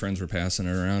 me and my friends were passing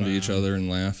it around to each other and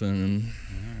laughing and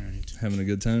having a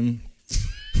good time.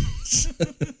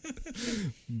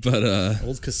 But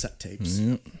Old cassette tapes.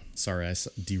 yeah. Sorry, I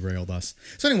derailed us.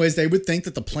 So anyways, they would think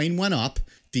that the plane went up,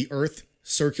 the Earth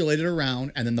circulated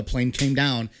around, and then the plane came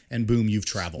down, and boom, you've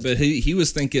traveled. But he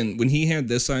was thinking, when he had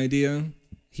this idea,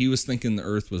 he was thinking the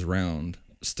Earth was round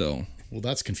still. Well,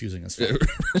 that's confusing as fuck.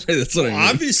 That's what I mean.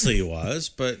 Obviously it was,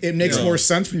 but... It makes more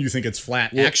sense when you think it's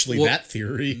flat. Well, Actually, well, that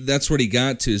theory. That's what he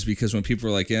got to, is because when people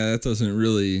were like, yeah, that doesn't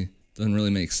really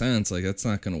make sense. Like, that's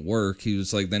not going to work. He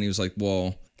was like,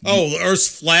 well... Oh, the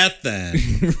Earth's flat then.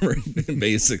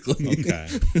 Basically. Okay.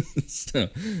 So,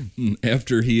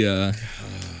 after he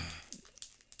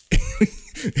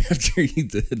after he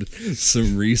did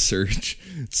some research,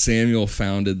 Samuel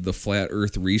founded the Flat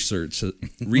Earth Research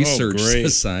great.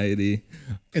 Society.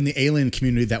 In the alien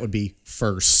community, that would be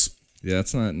first. Yeah,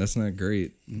 that's not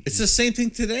great. It's the same thing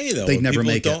today, though. They'd when never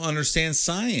people make it. don't understand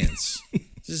science.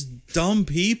 Just dumb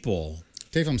people.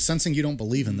 Dave, I'm sensing you don't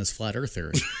believe in this flat Earth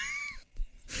theory.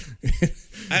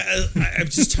 I'm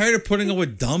just tired of putting up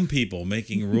with dumb people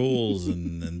making rules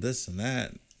and this and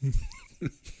that.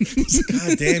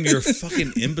 God damn, you're a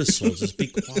fucking imbecile. Just be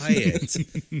quiet.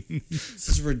 This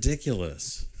is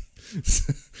ridiculous.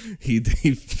 He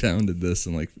founded this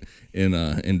in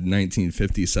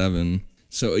 1957.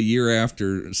 So a year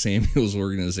after Samuel's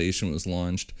organization was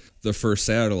launched, the first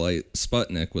satellite,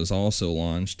 Sputnik, was also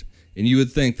launched. And you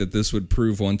would think that this would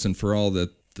prove once and for all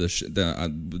that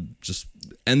just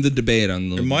end the debate on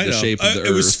the shape of the Earth.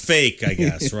 It was fake, I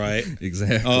guess, right?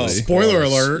 Exactly. Oh, Spoiler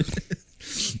alert.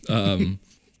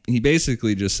 He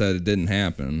basically just said it didn't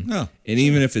happen. Oh. And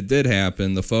even if it did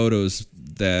happen, the photos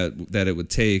that it would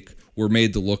take were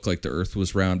made to look like the Earth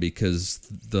was round because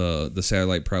the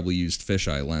satellite probably used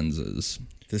fisheye lenses.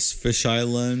 This fisheye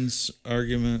lens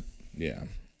argument. Yeah.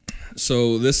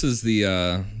 So this is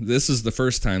the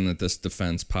first time that this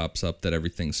defense pops up that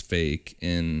everything's fake,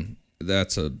 and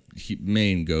that's a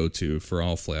main go-to for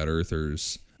all flat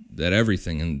earthers, that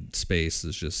everything in space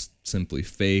is just simply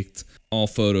faked. All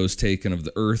photos taken of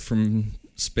the Earth from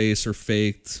space are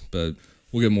faked, but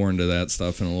we'll get more into that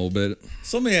stuff in a little bit.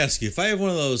 So let me ask you, if I have one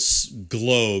of those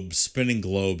spinning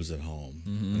globes at home,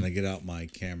 and I get out my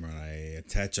camera and I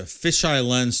attach a fisheye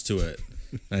lens to it,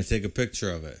 and I take a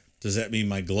picture of it, does that mean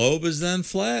my globe is then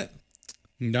flat?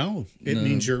 No, it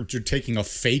means you're taking a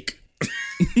fake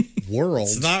world.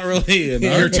 It's not really an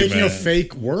You're argument. taking a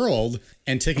fake world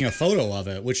and taking a photo of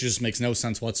it, which just makes no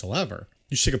sense whatsoever.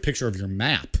 You should take a picture of your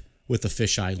map with a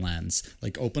fisheye lens.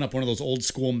 Like, open up one of those old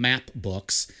school map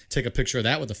books, take a picture of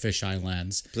that with a fisheye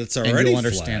lens, That's and already you'll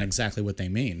understand flat. exactly what they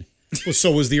mean. Well,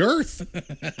 so is the Earth.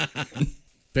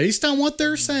 Based on what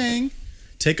they're saying,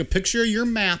 take a picture of your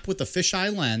map with a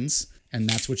fisheye lens, and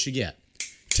that's what you get.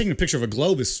 Taking a picture of a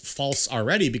globe is false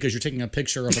already because you're taking a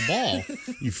picture of a ball.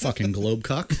 You fucking globe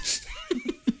cuck.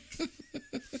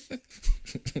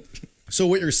 So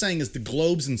what you're saying is the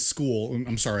globes in school,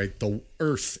 the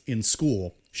Earth in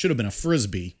school should have been a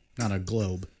frisbee, not a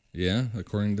globe. Yeah,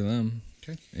 according to them.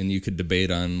 Okay. And you could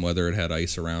debate on whether it had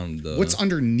ice around the... What's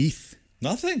underneath?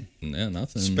 Nothing. Yeah,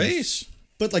 nothing. Space.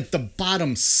 But like the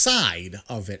bottom side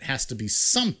of it has to be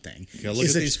something. You gotta look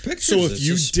at these pictures. So if It's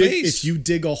you just dig, space. if you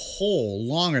dig a hole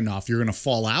long enough, you're gonna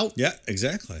fall out. Yeah,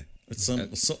 exactly. It's a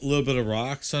little bit of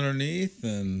rocks underneath,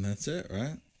 and that's it,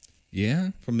 right?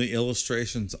 Yeah. From the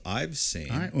illustrations I've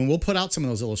seen. All right, well, we'll put out some of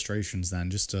those illustrations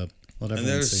then, just to let everyone And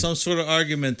there's see. some sort of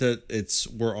argument that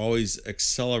we're always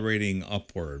accelerating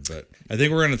upward, but I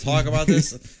think we're going to talk about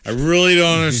this. I really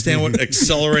don't understand what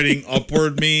accelerating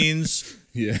upward means.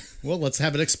 Yeah. Well, let's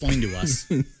have it explained to us.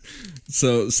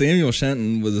 So Samuel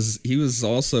Shenton was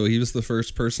the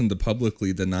first person to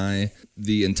publicly deny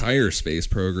the entire space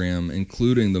program,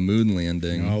 including the moon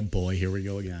landing. Oh boy, here we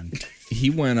go again. He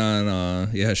went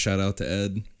on, shout out to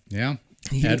Ed. Yeah,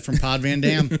 Ed from Pod Van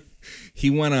Dam. He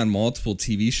went on multiple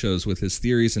TV shows with his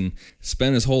theories and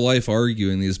spent his whole life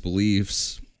arguing these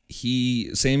beliefs.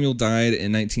 Samuel died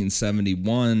in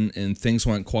 1971, and things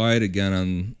went quiet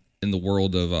again in the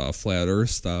world of flat Earth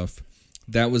stuff.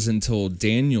 That was until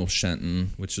Daniel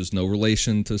Shenton, which is no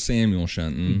relation to Samuel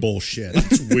Shenton. Bullshit.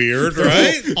 It's weird,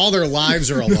 right? All their lives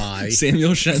are a lie.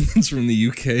 Samuel Shenton's from the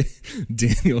UK.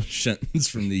 Daniel Shenton's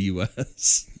from the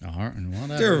US.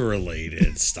 Whatever. They're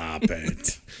related. Stop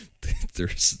it.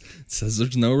 It says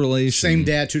there's no relation. Same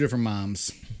dad, two different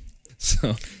moms.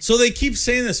 So they keep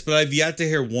saying this, but I've yet to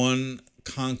hear one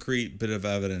concrete bit of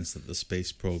evidence that the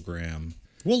space program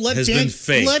has been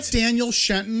faked. Let Daniel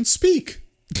Shenton speak.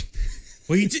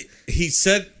 Well, he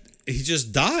said he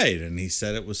just died, and he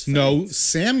said it was fake. No,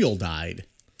 Samuel died.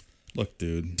 Look,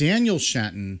 dude. Daniel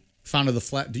Shenton founded the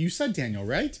flat. You said Daniel,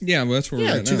 right? Yeah, well, that's where we're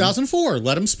at 2004.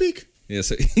 Let him speak. Yeah,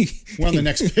 so we're on the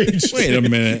next page. Wait a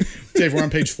minute. Dave, we're on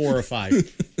page 4 or 5.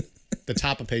 The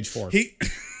top of page 4.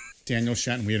 Daniel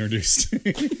Shenton, we introduced.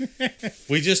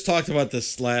 We just talked about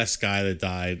this last guy that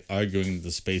died arguing that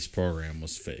the space program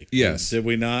was fake. Yes. Did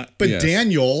we not? But Yes.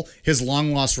 Daniel, his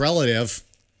long-lost relative,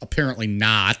 apparently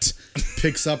not,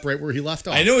 picks up right where he left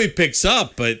off. I know he picks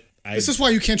up, but... This is why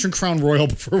you can't drink Crown Royal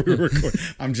before we record.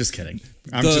 I'm just kidding.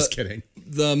 Just kidding.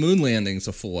 The moon landing's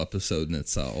a full episode in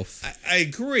itself. I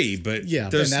agree, but Yeah,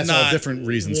 but there's that's not all different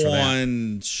reasons for that.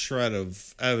 one shred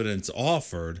of evidence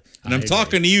offered. And I I'm agree.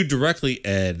 talking to you directly,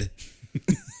 Ed,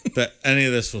 that any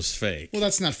of this was fake. Well,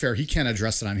 that's not fair. He can't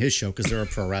address it on his show because they're a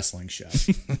pro wrestling show.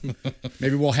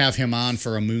 Maybe we'll have him on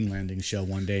for a moon landing show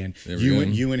one day, and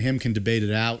you and him can debate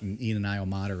it out, and Ian and I will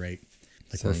moderate.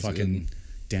 Like we're fucking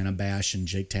Dana Bash and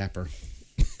Jake Tapper.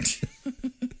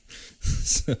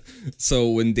 So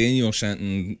when Daniel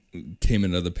Shenton came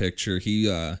into the picture,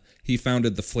 he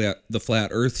founded the Flat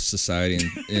Earth Society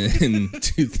in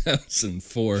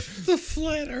 2004. The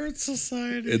Flat Earth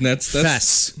Society. And that's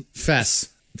FES.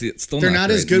 It's still They're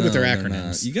not as great. good with their No, they're acronyms.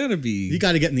 not. You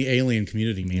gotta get in the alien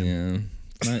community, man.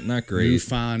 Yeah, not great.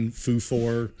 MUFON,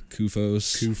 FUFOR,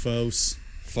 Kufos.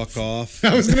 Fuck off.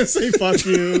 I was gonna say fuck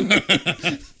you.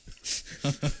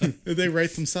 They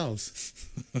write themselves.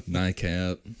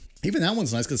 NICAP. Even that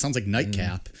one's nice because it sounds like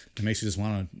nightcap. It makes you just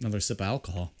want another sip of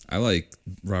alcohol. I like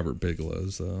Robert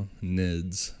Bigelow's though.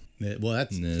 NIDS. Well,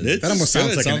 that's NIDS. that almost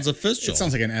sounds like sounds official. It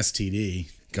sounds like an STD.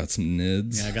 Got some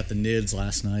NIDS. Yeah, I got the NIDS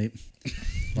last night.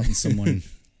 Letting someone.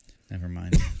 Never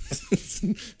mind.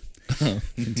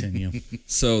 Continue.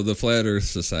 So the Flat Earth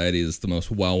Society is the most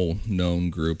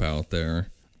well-known group out there.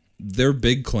 Their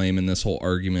big claim in this whole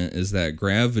argument is that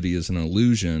gravity is an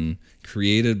illusion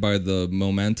created by the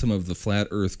momentum of the flat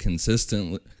Earth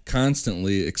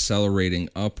constantly accelerating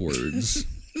upwards.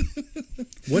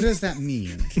 What does that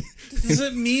mean?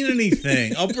 Doesn't mean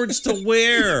anything. Upwards to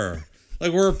where?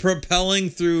 Like we're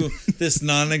propelling through this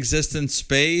non-existent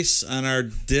space on our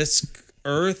disk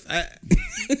Earth? I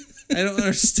don't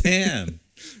understand.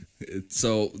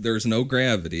 So there's no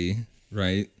gravity,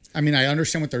 right? I mean, I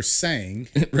understand what they're saying.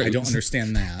 Right. I don't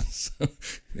understand that. So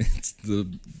it's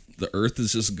the Earth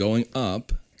is just going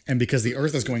up. And because the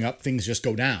Earth is going up, things just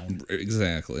go down.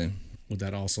 Exactly. Would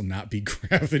that also not be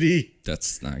gravity?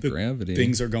 That's not gravity.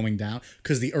 Things are going down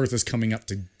because the Earth is coming up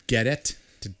to get it,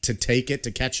 to take it,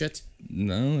 to catch it.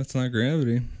 No, that's not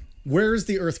gravity. Where is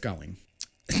the Earth going?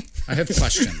 I have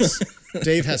questions.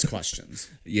 Dave has questions.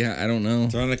 Yeah, I don't know.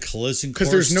 They're on a collision course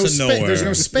Because there's to nowhere. there's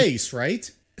no space, right?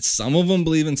 Some of them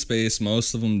believe in space,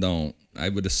 most of them don't. I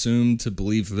would assume to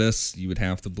believe this, you would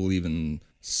have to believe in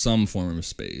some form of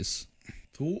space.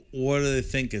 What do they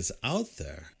think is out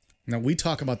there? Now, we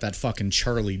talk about that fucking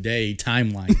Charlie Day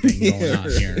timeline thing going on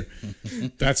here.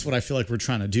 That's what I feel like we're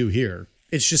trying to do here.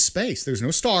 It's just space. There's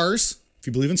no stars. If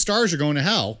you believe in stars, you're going to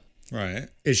hell. Right.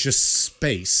 It's just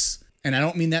space. And I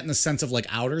don't mean that in the sense of like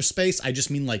outer space. I just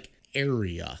mean like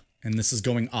area. And this is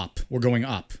going up. We're going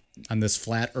up on this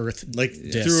flat Earth Like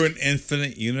disc. through an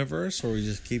infinite universe where we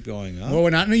just keep going up? Well, we're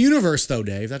not in a universe, though,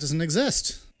 Dave. That doesn't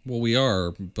exist. Well, we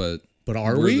are, but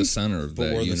are we're we? the center of But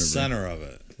that we're the universe. center of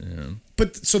it. Yeah.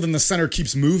 But so then the center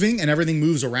keeps moving and everything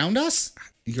moves around us?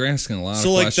 You're asking a lot So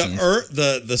of like questions. the Earth,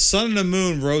 the sun and the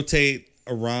moon rotate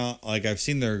around. Like I've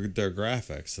seen their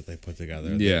graphics that they put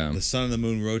together. Yeah. The sun and the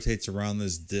moon rotates around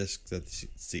this disc that's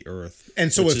the Earth.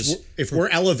 And so which if we're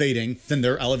elevating, then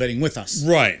they're elevating with us.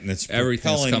 right, and it's Everything's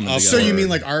propelling coming up. So together. you mean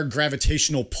like our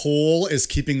gravitational pull is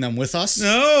keeping them with us?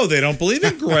 No, they don't believe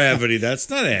in gravity. That's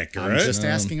not accurate. I'm just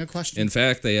asking a question. In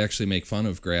fact, they actually make fun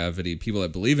of gravity. People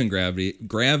that believe in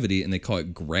gravity, and they call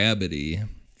it gravity.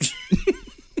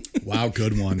 Wow,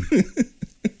 good one.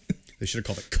 They should have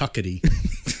called it cuckety.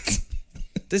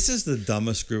 This is the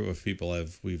dumbest group of people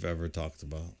we've ever talked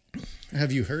about.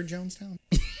 Have you heard Jonestown?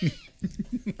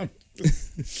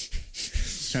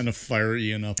 Just trying to fire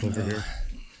Ian up over here.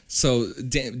 So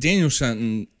Daniel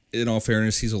Shenton, in all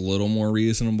fairness, he's a little more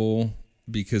reasonable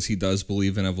because he does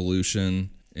believe in evolution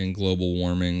and global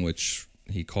warming, which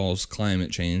he calls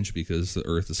climate change because the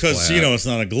Earth is flat. Because, it's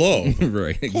not a globe.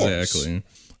 Right, exactly.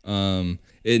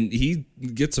 And he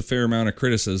gets a fair amount of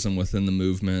criticism within the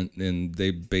movement, and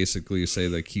they basically say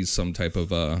that he's some type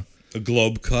of a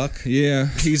globe cuck? Yeah,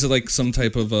 he's like some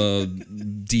type of a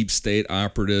deep state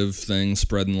operative thing,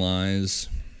 spreading lies.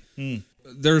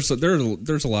 There's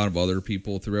a lot of other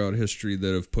people throughout history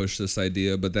that have pushed this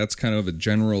idea, but that's kind of a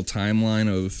general timeline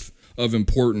of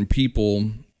important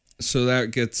people. So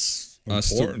that gets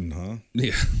important, huh?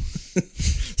 Yeah.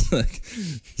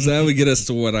 So that would get us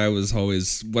to what I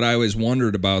always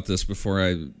wondered about this before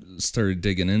I started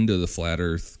digging into the flat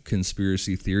Earth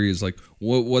conspiracy theory is like,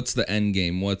 what's the end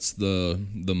game? What's the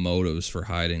motives for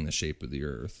hiding the shape of the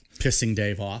Earth? Pissing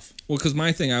Dave off. Well, because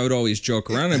my thing, I would always joke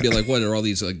around and be like, what are all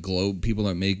these like people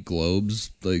that make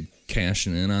globes like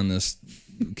cashing in on this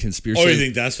conspiracy? Oh, you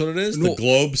think that's what it is? No. The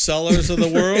globe sellers of the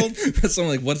world? So I'm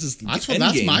like, what is the That's end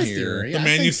my game here? theory. The I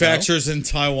manufacturers in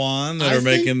Taiwan that are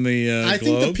making the globes? I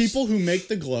think the people who make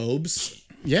the globes,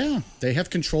 they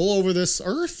have control over this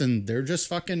Earth, and they're just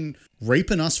fucking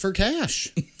raping us for cash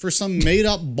for some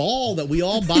made-up ball that we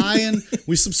all buy, and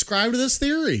we subscribe to this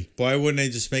theory. Why wouldn't they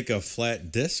just make a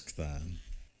flat disc then?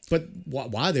 But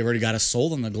why? They've already got us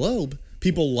sold on the globe.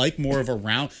 People like more of a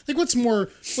round. Like, what's more,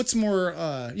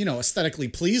 aesthetically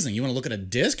pleasing? You want to look at a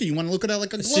disc, or you want to look at it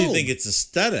like a globe? So you think it's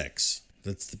aesthetics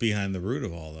that's behind the root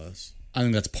of all this? I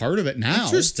think that's part of it now.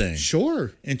 Interesting.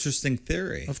 Sure. Interesting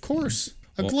theory. Of course.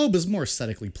 A globe is more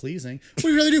aesthetically pleasing. What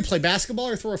would you rather do, play basketball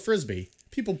or throw a frisbee?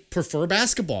 People prefer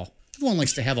basketball. Everyone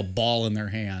likes to have a ball in their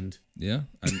hand. Yeah.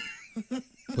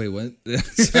 Wait, what?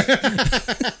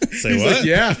 Say what? Like,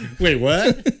 yeah. Wait,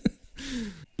 what?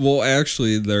 Well,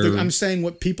 actually, I'm saying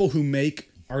what people who make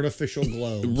artificial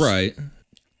globes. Right.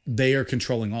 They are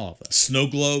controlling all of this. Snow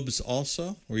globes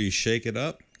also, where you shake it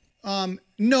up?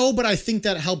 No, but I think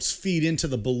that helps feed into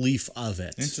the belief of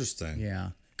it. Interesting. Yeah.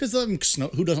 Because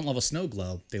who doesn't love a snow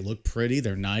globe? They look pretty,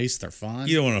 they're nice, they're fun.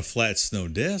 You don't want a flat snow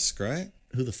disc, right?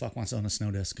 Who the fuck wants to own a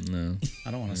snow disc? No. I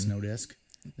don't want a snow disc.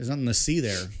 There's nothing to see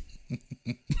there.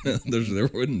 There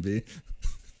wouldn't be.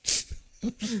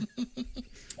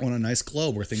 I want a nice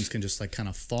globe where things can just like kind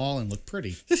of fall and look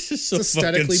pretty. This is so it's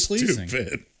aesthetically fucking pleasing.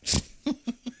 stupid.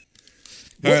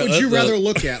 What would you rather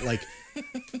look at? Like,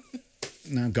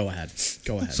 no, go ahead.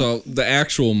 So the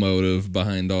actual motive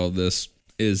behind all this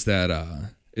is that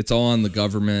it's all on the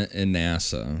government and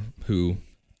NASA, who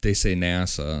they say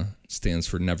NASA stands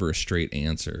for never a straight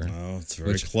answer. Oh, it's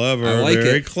very clever. I like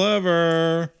very it.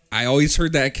 Clever. I always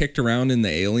heard that kicked around in the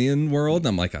alien world.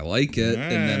 I'm like, I like it. All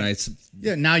And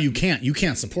then now you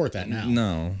can't support that now.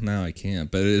 No, now I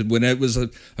can't. But when it was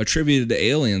attributed to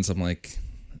aliens, I'm like,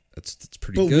 that's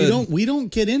pretty good. But we don't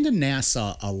get into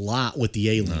NASA a lot with the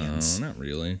aliens. No, not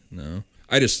really. No.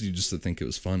 I just used to think it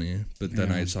was funny, but then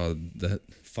I saw that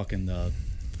fucking the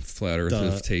flat Earth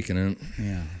have taken it.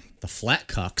 Yeah, the flat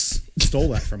cucks stole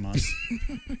that from us.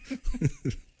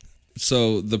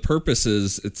 So the purpose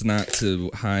is it's not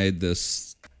to hide the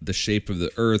shape of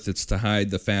the Earth. It's to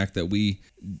hide the fact that we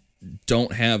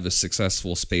don't have a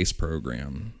successful space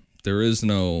program. There is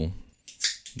no.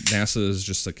 NASA is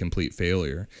just a complete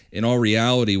failure. In all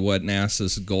reality, what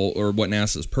NASA's goal or what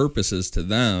NASA's purpose is to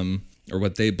them, or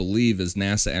what they believe, is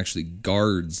NASA actually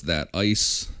guards that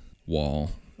ice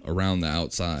wall around the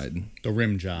outside. The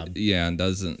rim job. Yeah, and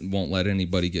won't let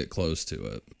anybody get close to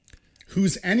it.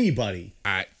 Who's anybody?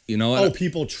 You know what?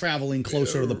 People traveling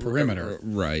closer to the perimeter.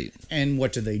 Right. And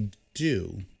what do they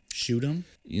do? Shoot them?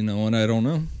 You know what? I don't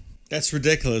know. That's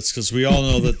ridiculous because we all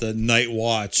know that the night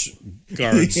watch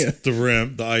guards the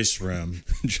rim, the ice rim,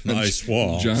 the ice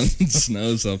wall. Jon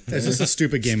Snow's up there. Is this a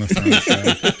stupid Game of Thrones show?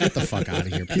 Get the fuck out of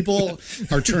here. People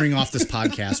are turning off this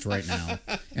podcast right now,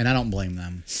 and I don't blame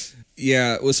them.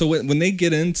 Yeah, so when they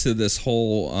get into this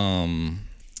whole,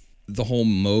 the whole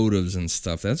motives and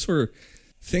stuff, that's where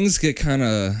things get kind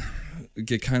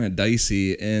of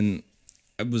dicey. And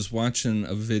I was watching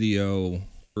a video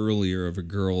earlier of a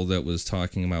girl that was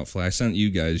talking about flat. I sent you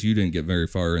guys. You didn't get very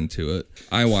far into it.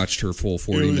 I watched her full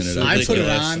 40-minute episode. I put it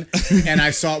on, and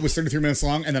I saw it was 33 minutes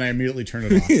long, and then I immediately turned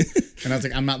it off. And I was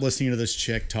like, I'm not listening to this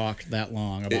chick talk that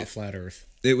long about flat Earth.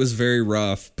 It was very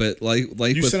rough, but like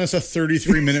you sent us a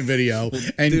 33-minute video,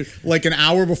 and dude, like an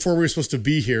hour before we were supposed to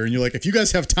be here, and you're like, if you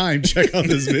guys have time, check out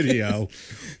this video.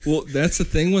 Well, that's the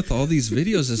thing with all these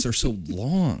videos is they're so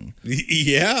long.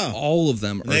 Yeah, all of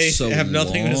them are so long. They have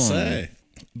nothing to say.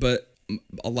 But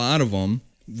a lot of them,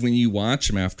 when you watch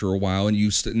them after a while, and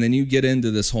then you get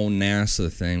into this whole NASA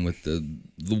thing with the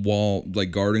wall,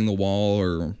 like guarding the wall,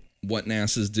 or what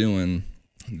NASA's doing.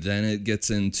 Then it gets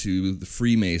into the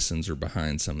Freemasons are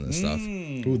behind some of this stuff.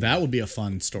 Ooh, that would be a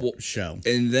fun show.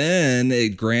 And then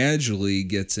it gradually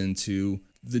gets into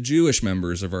the Jewish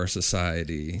members of our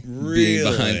society being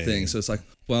behind things. So it's like,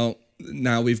 well,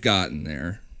 now we've gotten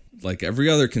there. Like every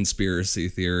other conspiracy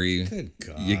theory, Good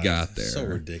God, you got there. So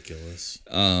ridiculous.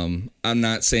 I'm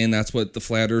not saying that's what the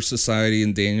Flat Earth Society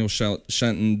and Daniel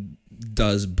Shenton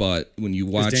does, but when you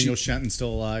watch... Is Daniel Shenton still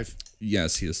alive?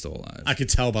 Yes, he is still alive. I could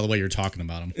tell by the way you're talking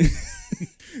about him.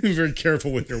 Be very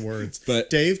careful with your words.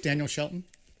 But Dave, Daniel Shenton?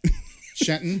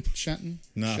 Shenton?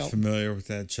 Not Shelton? familiar with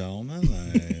that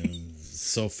gentleman.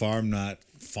 So far, I'm not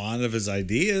fond of his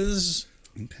ideas.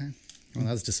 Okay. Well,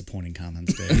 that's disappointing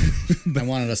comments, Dave. I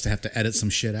wanted us to have to edit some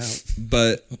shit out.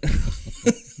 But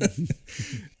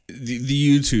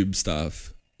the YouTube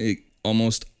stuff, it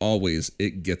almost always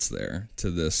it gets there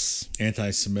to this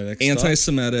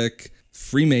anti-Semitic,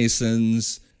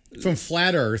 Freemasons. From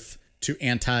Flat Earth to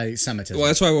anti-Semitism. Well,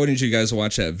 that's why I wanted you guys to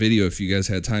watch that video if you guys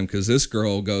had time, because this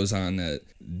girl goes on at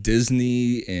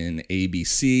Disney and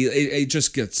ABC. It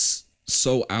just gets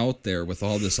so out there with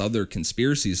all this other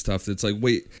conspiracy stuff that's like,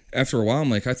 wait, after a while I'm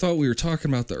like, I thought we were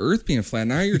talking about the earth being flat.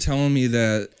 Now you're telling me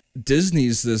that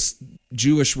Disney's this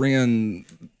Jewish ran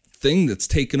thing that's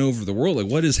taken over the world. Like,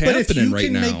 what is happening right now? But if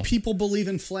you can make people believe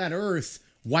in flat earth,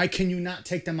 why can you not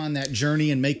take them on that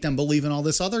journey and make them believe in all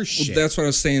this other shit? Well, that's what I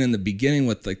was saying in the beginning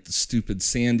with like the stupid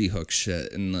Sandy Hook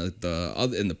shit and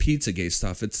the Pizzagate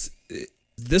stuff.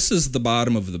 This is the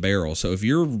bottom of the barrel. So if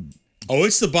you're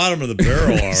it's the bottom of the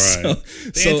barrel, all right.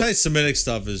 So anti-Semitic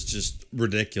stuff is just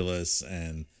ridiculous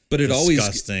and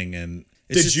disgusting. And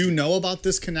did you know about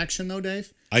this connection though,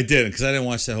 Dave? I didn't, because I didn't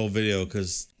watch that whole video,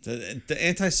 because the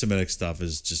anti-Semitic stuff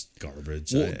is just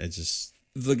garbage. Well,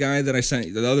 the guy that I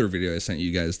sent, the other video I sent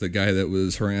you guys, the guy that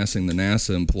was harassing the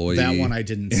NASA employee. That one I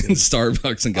didn't see. In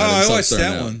Starbucks and got I himself watched thrown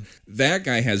that out. one. That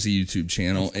guy has a YouTube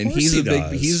channel, and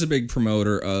he's a big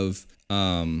promoter of.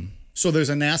 So there's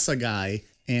a NASA guy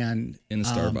and in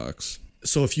Starbucks.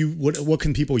 So if you what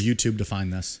can people YouTube to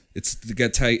find this?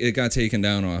 It got taken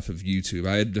down off of YouTube.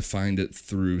 I had to find it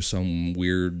through some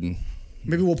weird.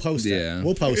 Maybe we'll post it.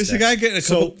 We'll post it. It's a guy getting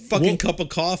a cup of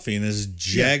coffee, and his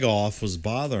jag-off was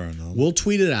bothering him. We'll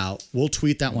tweet it out. We'll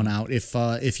tweet that one out.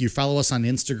 If you follow us on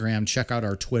Instagram, check out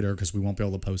our Twitter, because we won't be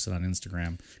able to post it on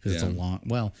Instagram because it's a long.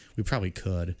 Well, we probably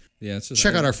could. Yeah,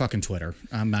 check out our fucking Twitter.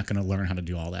 I'm not going to learn how to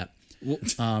do all that. Well,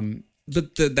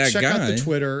 but that check guy. Check out the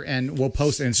Twitter, and we'll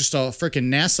post it. And it's just a freaking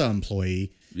NASA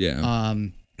employee. Yeah.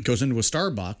 Goes into a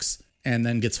Starbucks and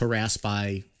then gets harassed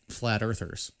by flat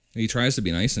earthers. He tries to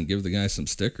be nice and give the guy some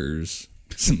stickers,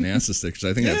 some NASA stickers.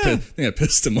 I think I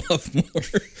pissed him off more.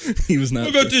 He was not.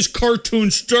 I got these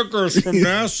cartoon stickers from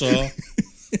NASA.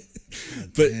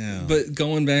 But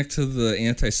going back to the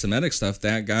anti-Semitic stuff,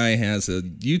 that guy has a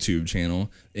YouTube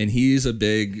channel, and he's a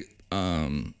big.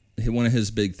 One of his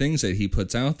big things that he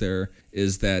puts out there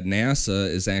is that NASA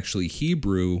is actually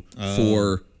Hebrew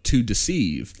for to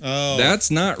deceive. Oh,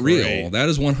 that's not real. That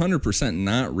is 100%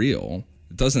 not real.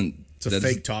 It doesn't. It's a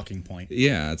fake talking point.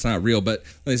 Yeah, it's not real. But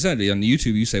like I said, on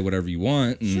YouTube, you say whatever you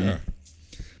want. Sure.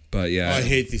 But yeah, I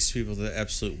hate these people. The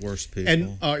absolute worst people.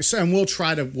 And we'll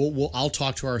try to. I'll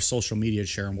talk to our social media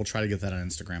share, and we'll try to get that on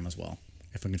Instagram as well,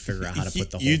 if we can figure out how to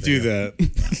put the whole. You video. do that.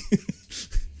 Yeah.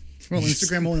 Well,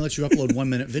 Instagram only lets you upload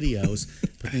 1-minute videos,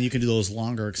 but then you can do those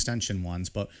longer extension ones.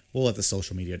 But we'll let the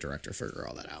social media director figure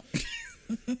all that out.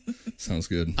 Sounds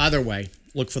good. Either way,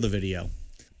 look for the video.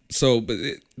 So, but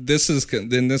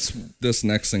this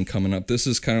next thing coming up, this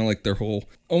is kind of like their whole,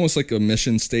 almost like a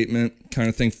mission statement kind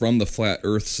of thing from the Flat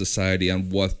Earth Society on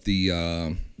what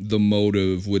the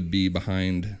motive would be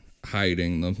behind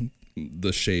hiding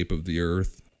the shape of the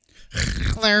Earth.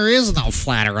 There is no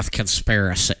flat Earth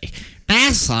conspiracy.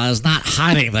 NASA is not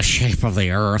hiding the shape of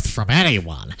the Earth from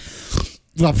anyone.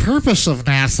 The purpose of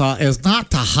NASA is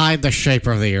not to hide the shape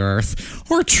of the Earth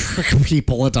or trick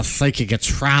people into thinking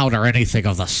it's round or anything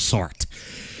of the sort.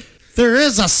 There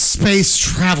is a space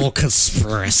travel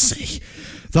conspiracy.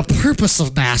 The purpose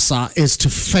of NASA is to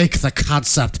fake the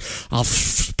concept of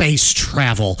space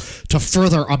travel to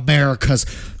further America's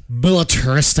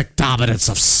militaristic dominance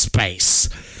of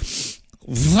space.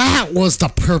 That was the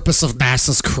purpose of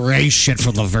NASA's creation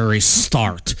from the very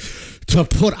start. To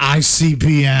put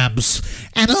ICBMs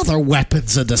and other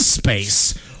weapons into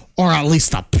space, or at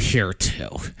least appear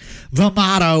to. The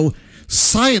motto,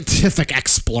 scientific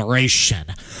exploration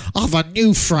of a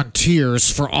new frontiers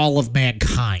for all of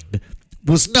mankind,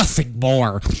 was nothing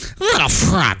more than a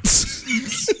front.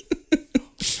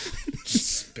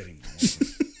 Spitting.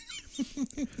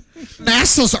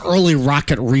 NASA's early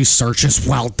rocket research is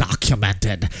well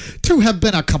documented to have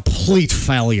been a complete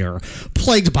failure,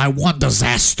 plagued by one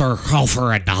disaster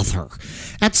over another.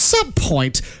 At some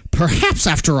point, perhaps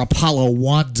after Apollo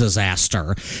 1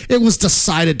 disaster, it was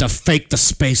decided to fake the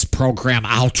space program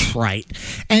outright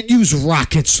and use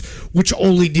rockets which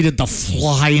only needed to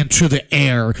fly into the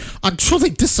air until they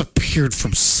disappeared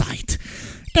from sight.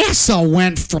 NASA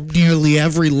went from nearly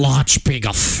every launch being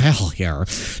a failure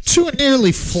to a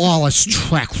nearly flawless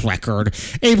track record,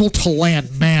 able to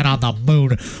land man on the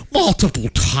moon multiple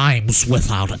times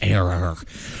without error,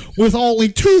 with only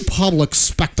 2 public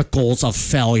spectacles of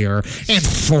failure in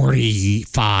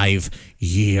 45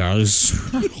 years.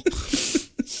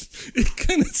 It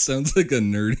kind of sounds like a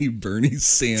nerdy Bernie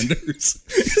Sanders,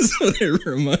 is what it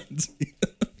reminds me of.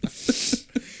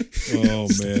 Oh,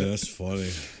 man, that's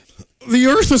funny. The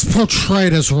Earth is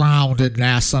portrayed as round in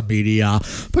NASA media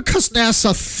because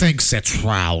NASA thinks it's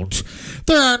round.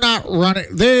 They are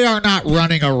not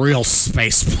running a real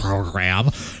space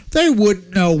program. They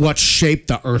wouldn't know what shape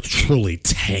the Earth truly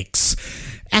takes.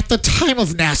 At the time of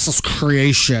NASA's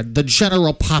creation, the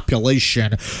general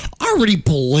population already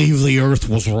believed the Earth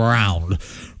was round,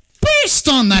 based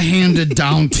on the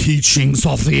handed-down teachings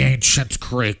of the ancient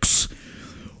Greeks,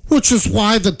 which is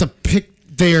why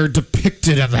they are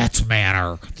depicted in that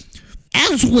manner.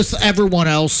 As with everyone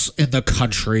else in the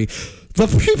country, the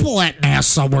people at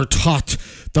NASA were taught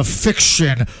the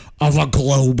fiction of a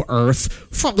globe Earth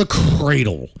from the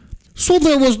cradle, so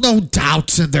there was no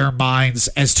doubt in their minds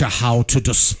as to how to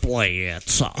display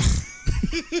it.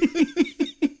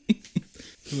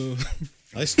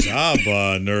 Nice job,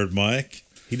 Nerd Mike.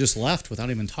 He just left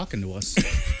without even talking to us.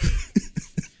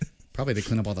 Probably to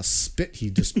clean up all the spit he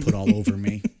just put all over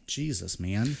me. Jesus,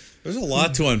 man. There's a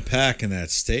lot to unpack in that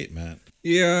statement.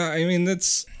 Yeah, I mean,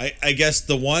 that's... I guess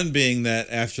the one being that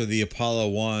after the Apollo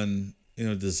 1,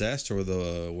 disaster where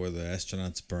the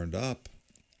astronauts burned up,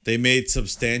 they made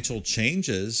substantial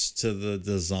changes to the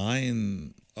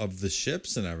design of the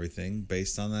ships and everything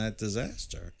based on that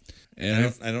disaster.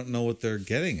 And I don't know what they're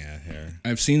getting at here.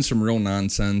 I've seen some real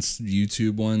nonsense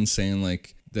YouTube ones saying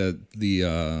like that the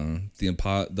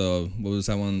what was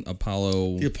that one,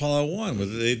 Apollo? The Apollo 1, where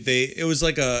it was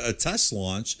like a test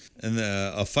launch, and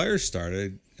a fire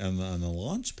started on the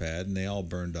launch pad, and they all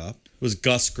burned up. It was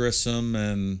Gus Grissom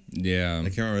and I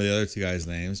can't remember the other 2 guys'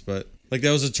 names, but like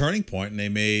that was a turning point, and they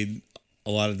made a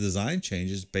lot of design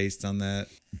changes based on that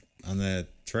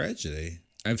tragedy.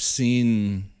 I've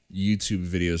seen YouTube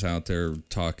videos out there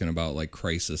talking about like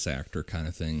crisis actor kind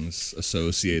of things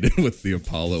associated with the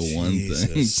Apollo 1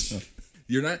 thing. So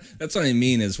that's what I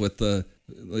mean is with the,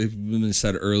 like we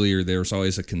said earlier, there's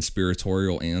always a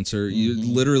conspiratorial answer. You're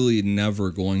literally never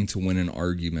going to win an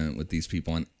argument with these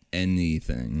people on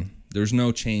anything. There's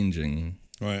no changing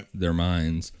their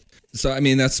minds. So, I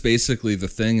mean, that's basically the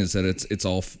thing is that it's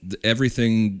all,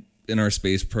 everything in our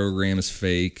space program is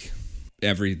fake.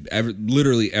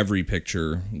 Literally every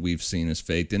picture we've seen is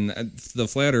faked, and the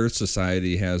Flat Earth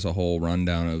Society has a whole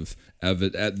rundown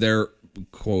of their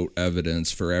quote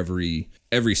evidence for every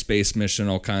space mission,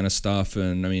 all kind of stuff.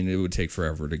 And I mean, it would take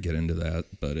forever to get into that,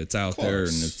 but it's out there, and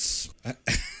it's. I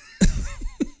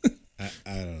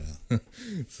don't know.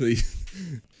 So,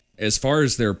 as far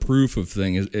as their proof of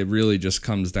things, it really just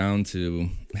comes down to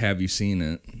have you seen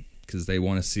it, because they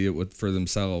want to see it for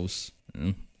themselves.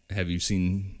 Have you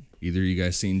seen? Either you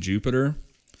guys seen Jupiter?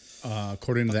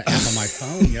 According to the app on my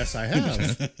phone, yes, I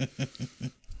have.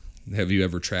 Have you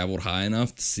ever traveled high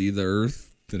enough to see the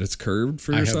Earth that it's curved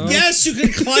for yourself? Yes, you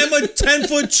can climb a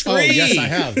 10-foot tree. Oh, yes, I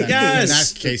have. Yes. In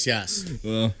that case, yes.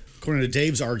 Well, according to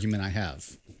Dave's argument, I have.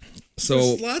 So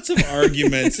there's lots of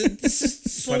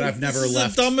arguments. But I've never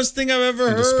left. The dumbest thing I've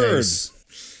ever heard.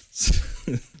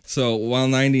 So while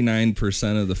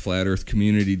 99% of the Flat Earth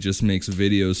community just makes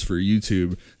videos for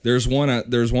YouTube, there's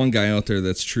one guy out there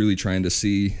that's truly trying to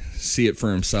see it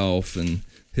for himself, and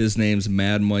his name's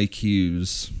Mad Mike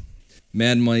Hughes.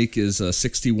 Mad Mike is a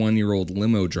 61-year-old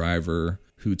limo driver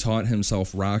who taught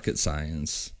himself rocket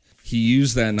science. He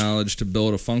used that knowledge to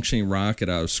build a functioning rocket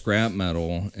out of scrap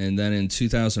metal, and then in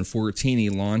 2014 he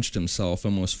launched himself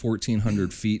almost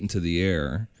 1,400 feet into the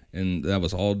air. And that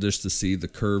was all just to see the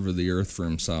curve of the Earth for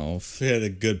himself. He had a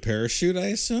good parachute, I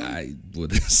assume? I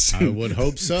would assume. I would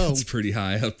hope so. It's pretty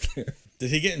high up there.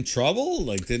 Did he get in trouble?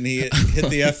 Like, didn't he hit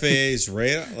the FAA's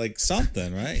radar? Like,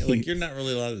 something, right? Like, you're not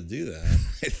really allowed to do that.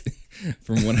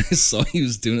 From what I saw, he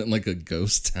was doing it in like a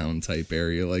ghost town type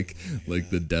area, like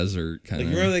the desert kind of.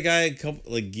 Remember the guy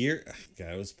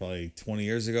it was probably 20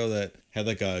 years ago that had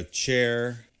like a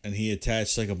chair and he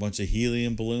attached like a bunch of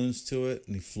helium balloons to it,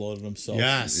 and he floated himself.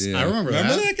 Yes, Yeah. I remember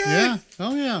that guy? Yeah.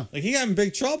 Oh yeah. Like he got in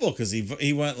big trouble because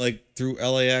he went like through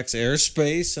LAX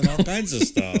airspace and all kinds of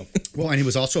stuff. Well, and he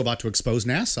was also about to expose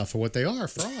NASA for what they are,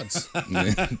 frauds.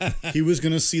 He was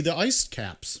going to see the ice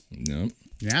caps. Nope.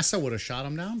 NASA would have shot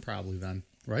him down probably then,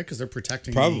 right? Because they're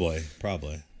protecting. Probably.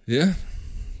 Yeah.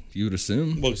 You would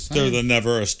assume. Well, they're the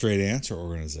Never a Straight Answer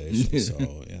organization,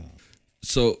 so yeah.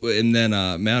 So, and then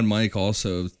Mad Mike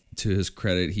also, to his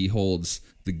credit, he holds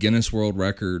the Guinness World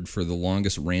Record for the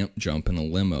longest ramp jump in a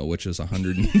limo, which is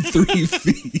 103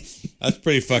 feet. That's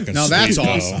pretty fucking No, sweet, that's though.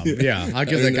 awesome. Yeah, I'll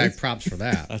give that guy props for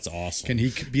that. That's awesome. Can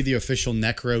he be the official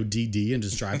Necro DD and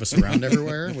just drive us around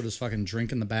everywhere with his fucking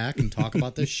drink in the back and talk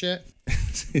about this shit?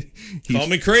 Call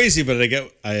me crazy, but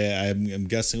I'm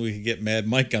guessing we could get Mad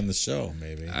Mike on the show,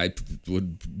 maybe. I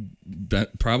would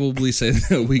probably say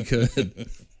that we could.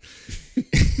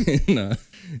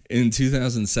 In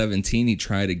 2017, he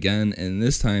tried again, and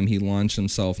this time he launched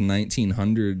himself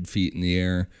 1,900 feet in the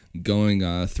air, going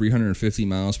 350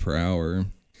 miles per hour.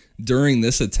 During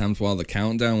this attempt, while the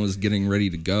countdown was getting ready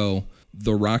to go,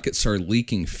 the rocket started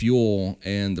leaking fuel,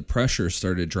 and the pressure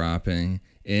started dropping,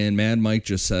 and Mad Mike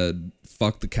just said,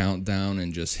 fuck the countdown,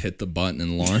 and just hit the button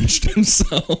and launched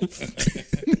himself.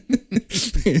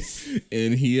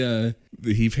 And he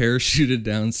parachuted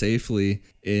down safely,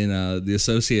 and the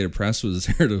Associated Press was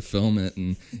there to film it,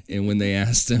 and when they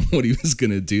asked him what he was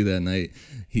going to do that night,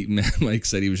 Mad Mike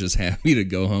said he was just happy to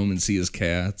go home and see his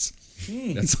cats.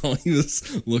 That's all he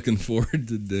was looking forward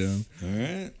to do. All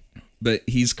right. But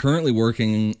he's currently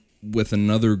working with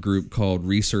another group called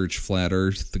Research Flat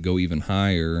Earth to go even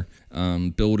higher,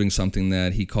 building something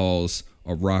that he calls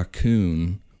a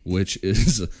raccoon, which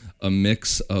is a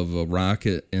mix of a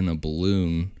rocket and a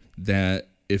balloon that,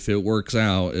 if it works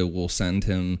out, it will send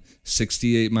him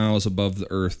 68 miles above the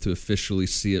Earth to officially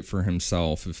see it for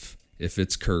himself if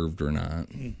it's curved or not.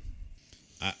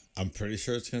 I'm pretty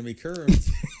sure it's going to be curved.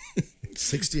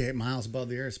 68 miles above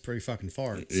the air is pretty fucking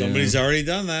far. Somebody's already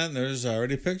done that, and there's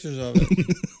already pictures of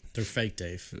it. They're fake,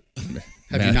 Dave.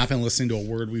 Have you not been listening to a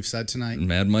word we've said tonight?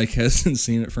 Mad Mike hasn't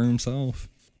seen it for himself.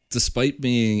 Despite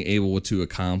being able to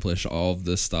accomplish all of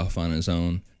this stuff on his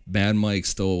own, Mad Mike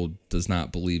still does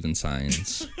not believe in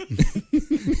science.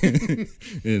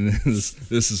 And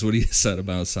this is what he said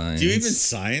about science. Do you even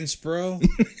science, bro?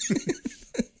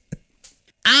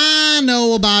 I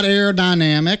know about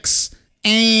aerodynamics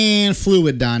and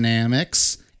fluid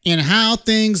dynamics and how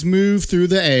things move through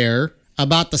the air,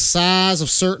 about the size of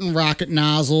certain rocket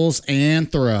nozzles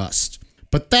and thrust.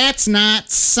 But that's not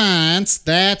science,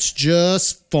 that's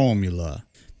just formula.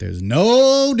 There's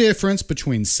no difference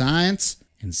between science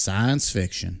and science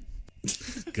fiction.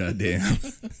 Goddamn.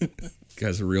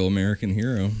 Guy's a real American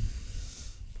hero.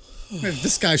 If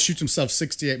this guy shoots himself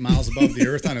 68 miles above the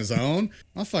earth on his own,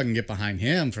 I'll fucking get behind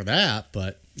him for that,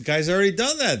 but... The guy's already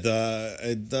done that.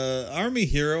 The Army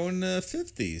hero in the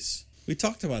 50s. We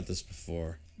talked about this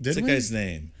before. What's the guy's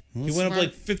name? Well, he went smart. up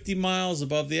like 50 miles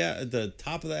above the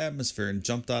top of the atmosphere and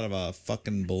jumped out of a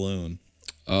fucking balloon.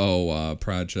 Oh,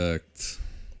 Project...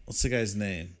 What's the guy's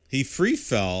name? He free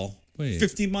fell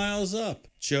 50 miles up.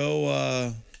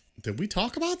 Joe... Did we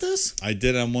talk about this? I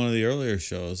did on one of the earlier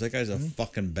shows. That guy's a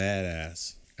fucking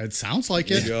badass. It sounds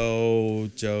like it. Joe.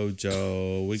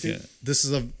 This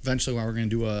is eventually why we're going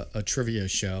to do a trivia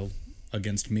show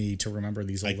against me to remember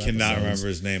these old I cannot episodes. remember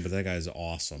his name, but that guy's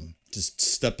awesome. Just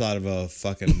stepped out of a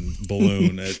fucking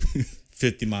balloon at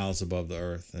 50 miles above the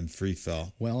earth and free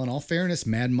fell. Well, in all fairness,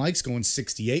 Mad Mike's going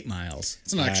 68 miles.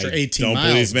 It's an extra 18 don't miles.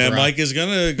 believe Mad bro. Mike is going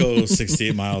to go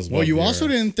 68 miles above Well, you the also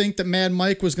earth. didn't think that Mad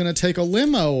Mike was going to take a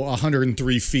limo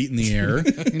 103 feet in the air,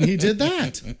 and he did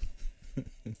that.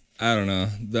 I don't know.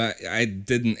 I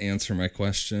didn't answer my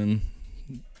question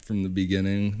from the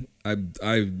beginning. I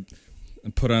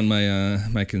put on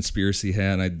my conspiracy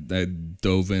hat. I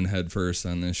dove in headfirst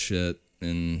on this shit,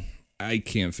 and I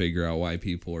can't figure out why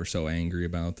people are so angry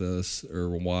about this or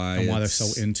why They're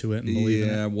so into it and believe in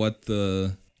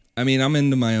it. I mean, I'm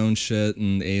into my own shit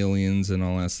and aliens and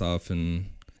all that stuff, and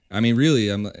I mean,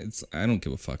 really, I don't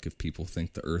give a fuck if people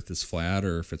think the Earth is flat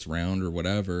or if it's round or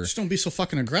whatever. Just don't be so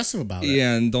fucking aggressive about it.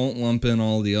 Yeah, and don't lump in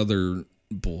all the other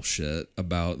bullshit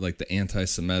about like the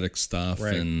anti-Semitic stuff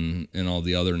Right. and all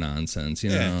the other nonsense.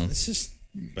 You know, it's just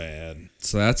bad.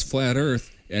 So that's flat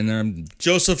Earth, and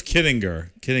Joseph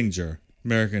Kittinger,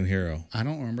 American hero. I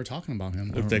don't remember talking about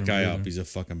him. Look that guy up. He's a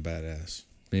fucking badass.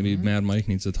 Maybe Mad Mike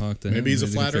needs to talk to him. Maybe he's a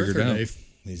flat they can figure earther, it out. Dave.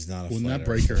 He's not a Wouldn't flat that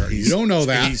break your earther. heart? You don't know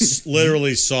that. He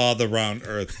literally saw the round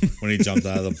Earth when he jumped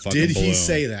out of the fucking Did balloon. he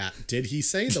say that? Did he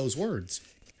say those words?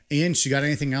 Ian, you got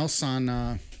anything else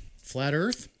on flat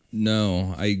Earth?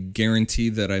 No, I guarantee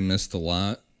that I missed a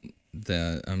lot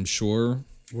that I'm sure.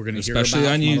 We're going to hear especially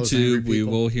about on from all those angry YouTube, we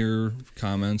people. will hear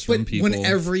comments But from people. when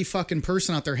every fucking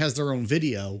person out there has their own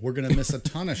video, we're going to miss a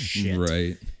ton of shit.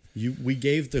 Right. We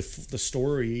gave the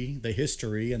story, the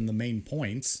history, and the main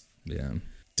points. Yeah.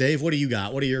 Dave, what do you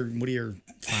got? What are your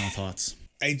final thoughts?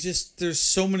 There's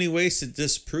so many ways to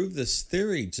disprove this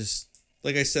theory. Just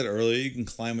like I said earlier, you can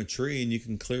climb a tree and you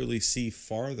can clearly see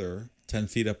farther 10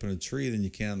 feet up in a tree than you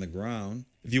can on the ground.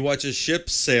 If you watch a ship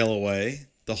sail away,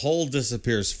 the hull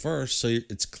disappears first, so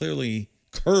it's clearly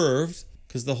curved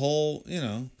because the hull,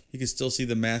 you can still see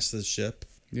the mast of the ship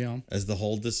as the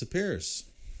hull disappears.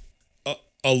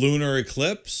 A lunar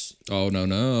eclipse. Oh,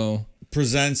 no.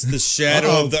 Presents the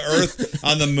shadow of the Earth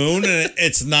on the moon, and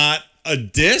it's not a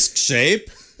disc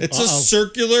shape. It's a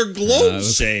circular globe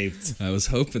shaped. I was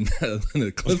hoping that an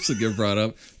eclipse would get brought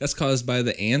up. That's caused by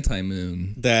the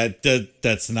anti-moon.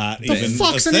 That's not even a thing. The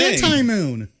fuck's an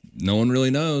anti-moon? No one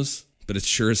really knows, but it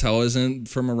sure as hell isn't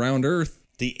from around Earth.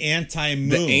 The anti-moon.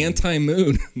 The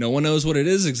anti-moon. No one knows what it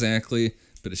is exactly,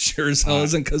 but it sure as hell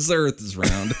isn't because the Earth is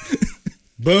round.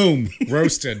 Boom.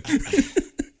 Roasted.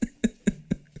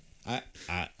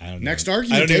 I don't Next know.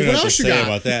 argument, I don't Dave. even What know else to you say got?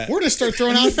 about that. We're going to start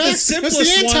throwing out facts. That's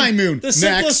the anti-moon. The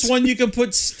simplest one, you can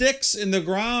put sticks in the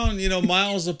ground,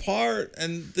 miles apart,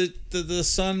 and the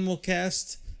sun will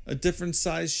cast a different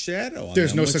size shadow on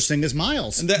There's them, no such thing as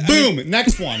miles. Boom. I mean,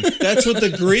 next one. That's what the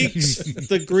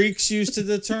Greeks used to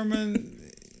determine,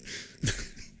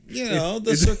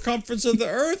 the circumference of the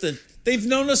Earth. And they've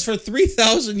known us for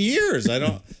 3,000 years.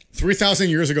 3,000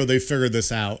 years ago, they figured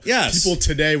this out. Yes. People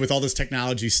today with all this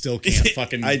technology still can't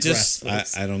fucking grasp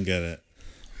this. I don't get it.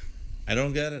 I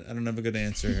don't get it. I don't have a good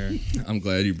answer here. I'm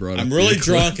glad you brought it up. I'm really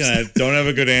drunk and I don't have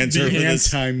a good answer for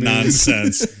this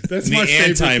nonsense. That's the my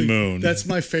favorite anti-moon. That's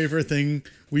my favorite thing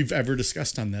we've ever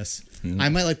discussed on this. I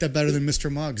might like that better than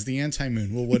Mr. Muggs, the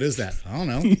anti-moon. Well, what is that? I don't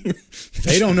know.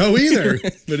 They don't know either,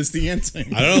 but it's the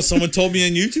anti-moon. I don't know. Someone told me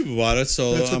on YouTube about it,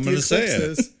 so I'm going to say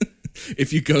it.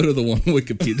 If you go to the one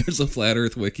Wikipedia, there's a flat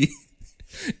Earth wiki,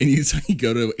 and you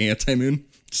go to anti-moon,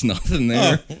 it's nothing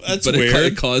there. Oh, that's but weird.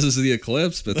 It causes the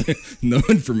eclipse, but no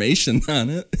information on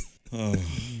it. Oh,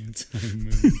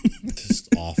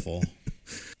 just awful.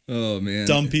 Oh man,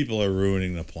 dumb people are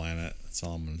ruining the planet. That's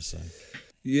all I'm going to say.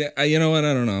 Yeah, you know what?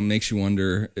 I don't know. It makes you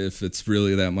wonder if it's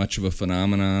really that much of a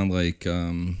phenomenon. Like,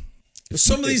 some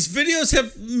of these videos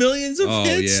have millions of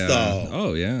hits, though.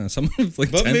 Oh yeah, some have like.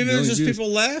 But 10 maybe million there's just views.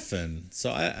 people laughing.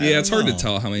 So I it's don't hard know. to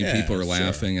tell how many people are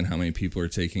laughing and how many people are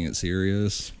taking it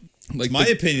serious. Like it's my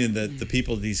opinion that the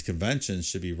people at these conventions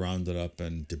should be rounded up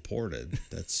and deported.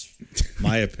 That's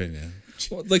my opinion.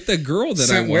 Well, like that girl that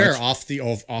Sent I where watched. off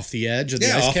the edge of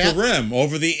the ice off cap? the rim,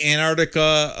 over the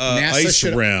Antarctica ice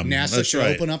rim. NASA That's should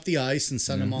right. open up the ice and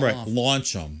send them all Right, off.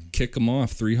 launch them. Kick them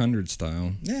off 300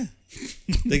 style. Yeah.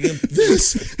 They can,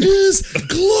 This is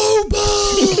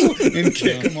global and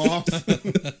kick them off.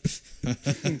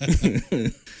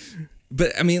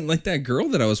 But I mean, like that girl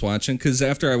that I was watching, because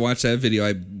after I watched that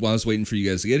video, while I was waiting for you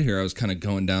guys to get here, I was kind of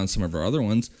going down some of her other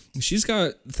ones. She's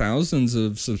got thousands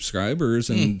of subscribers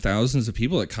and thousands of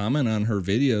people that comment on her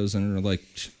videos and are like,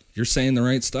 "You're saying the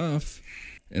right stuff,"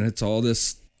 and it's all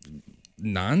this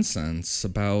nonsense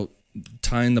about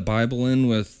tying the Bible in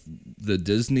with the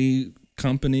Disney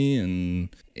company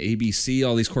and ABC,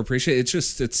 all these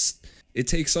corporations. It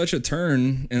takes such a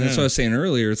turn, and that's what I was saying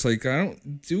earlier. It's like, I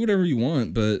don't do whatever you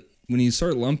want, but when you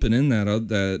start lumping in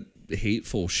that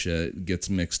hateful shit gets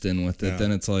mixed in with it,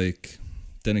 then it's like,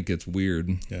 then it gets weird.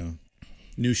 Yeah.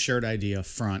 New shirt idea,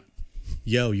 front.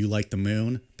 Yo, you like the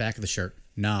moon? Back of the shirt.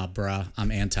 Nah, bruh,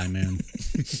 I'm anti-moon.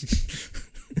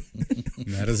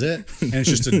 That is it. And it's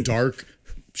just a dark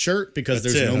shirt because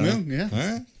That's there's it, no huh? moon. Yeah. All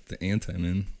right. The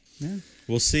anti-moon. Yeah.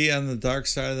 We'll see you on the dark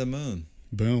side of the moon.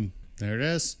 Boom. There it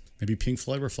is. Maybe Pink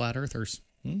Floyd were flat earthers.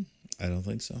 I don't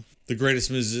think so. The greatest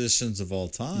musicians of all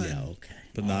time. Yeah, okay.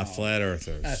 But not flat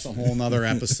earthers. That's a whole nother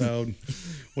episode.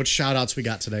 What shout outs we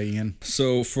got today, Ian?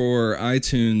 So for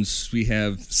iTunes, we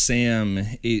have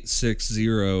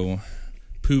Sam860,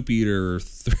 Poop Eater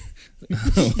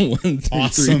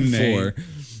 1334,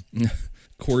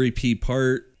 Corey P.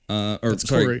 Part,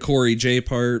 Corey J.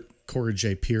 Part, Corey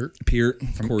J. Peart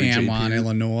from Corey Anwan,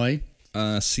 Illinois.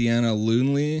 Sienna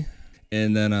Loonley,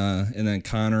 and then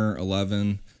Connor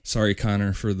 11. Sorry,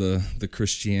 Connor, for the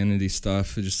Christianity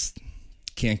stuff. I just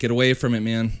can't get away from it,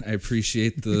 man. I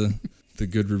appreciate the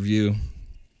good review,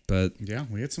 but yeah,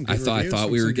 we had some good I reviews thought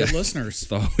from we were some good getting listeners.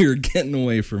 Thought we were getting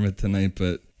away from it tonight,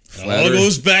 but It all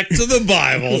goes back to the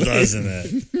Bible, doesn't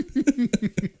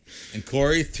it? And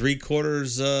Corey,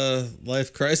 3/4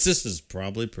 life crisis is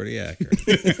probably pretty accurate.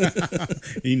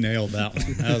 He nailed that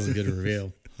one. That was a good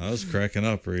review. I was cracking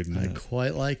up reading that. I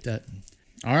quite liked it.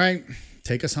 All right,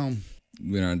 take us home.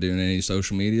 We're not doing any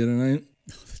social media tonight.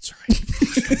 Oh, that's right.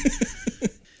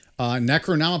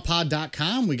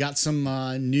 Necronomipod.com. We got some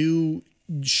new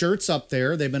shirts up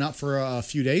there. They've been up for a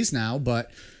few days now,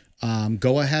 but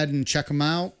go ahead and check them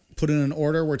out. Put in an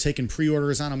order. We're taking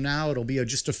pre-orders on them now. It'll be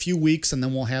just a few weeks, and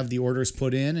then we'll have the orders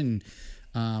put in, and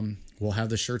we'll have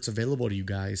the shirts available to you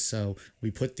guys. So we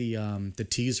put the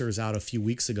teasers out a few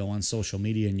weeks ago on social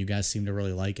media, and you guys seem to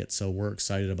really like it. So we're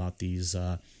excited about these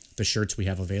the shirts we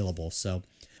have available. So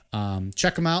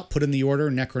check them out. Put in the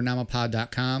order,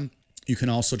 necronomipod.com. You can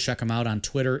also check them out on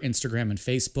Twitter, Instagram, and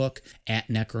Facebook at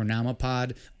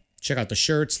Necronomipod. Check out the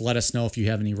shirts. Let us know if you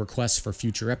have any requests for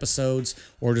future episodes,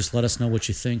 or just let us know what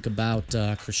you think about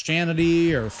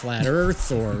Christianity or flat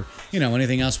Earth or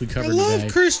anything else we covered today. I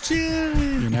love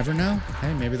Christianity. You never know.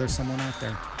 Hey, maybe there's someone out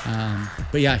there.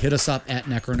 But yeah, hit us up at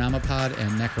Necronomipod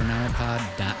and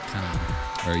necronomipod.com.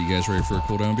 All right, you guys ready for a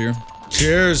cool down beer?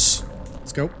 Cheers.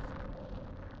 Let's go.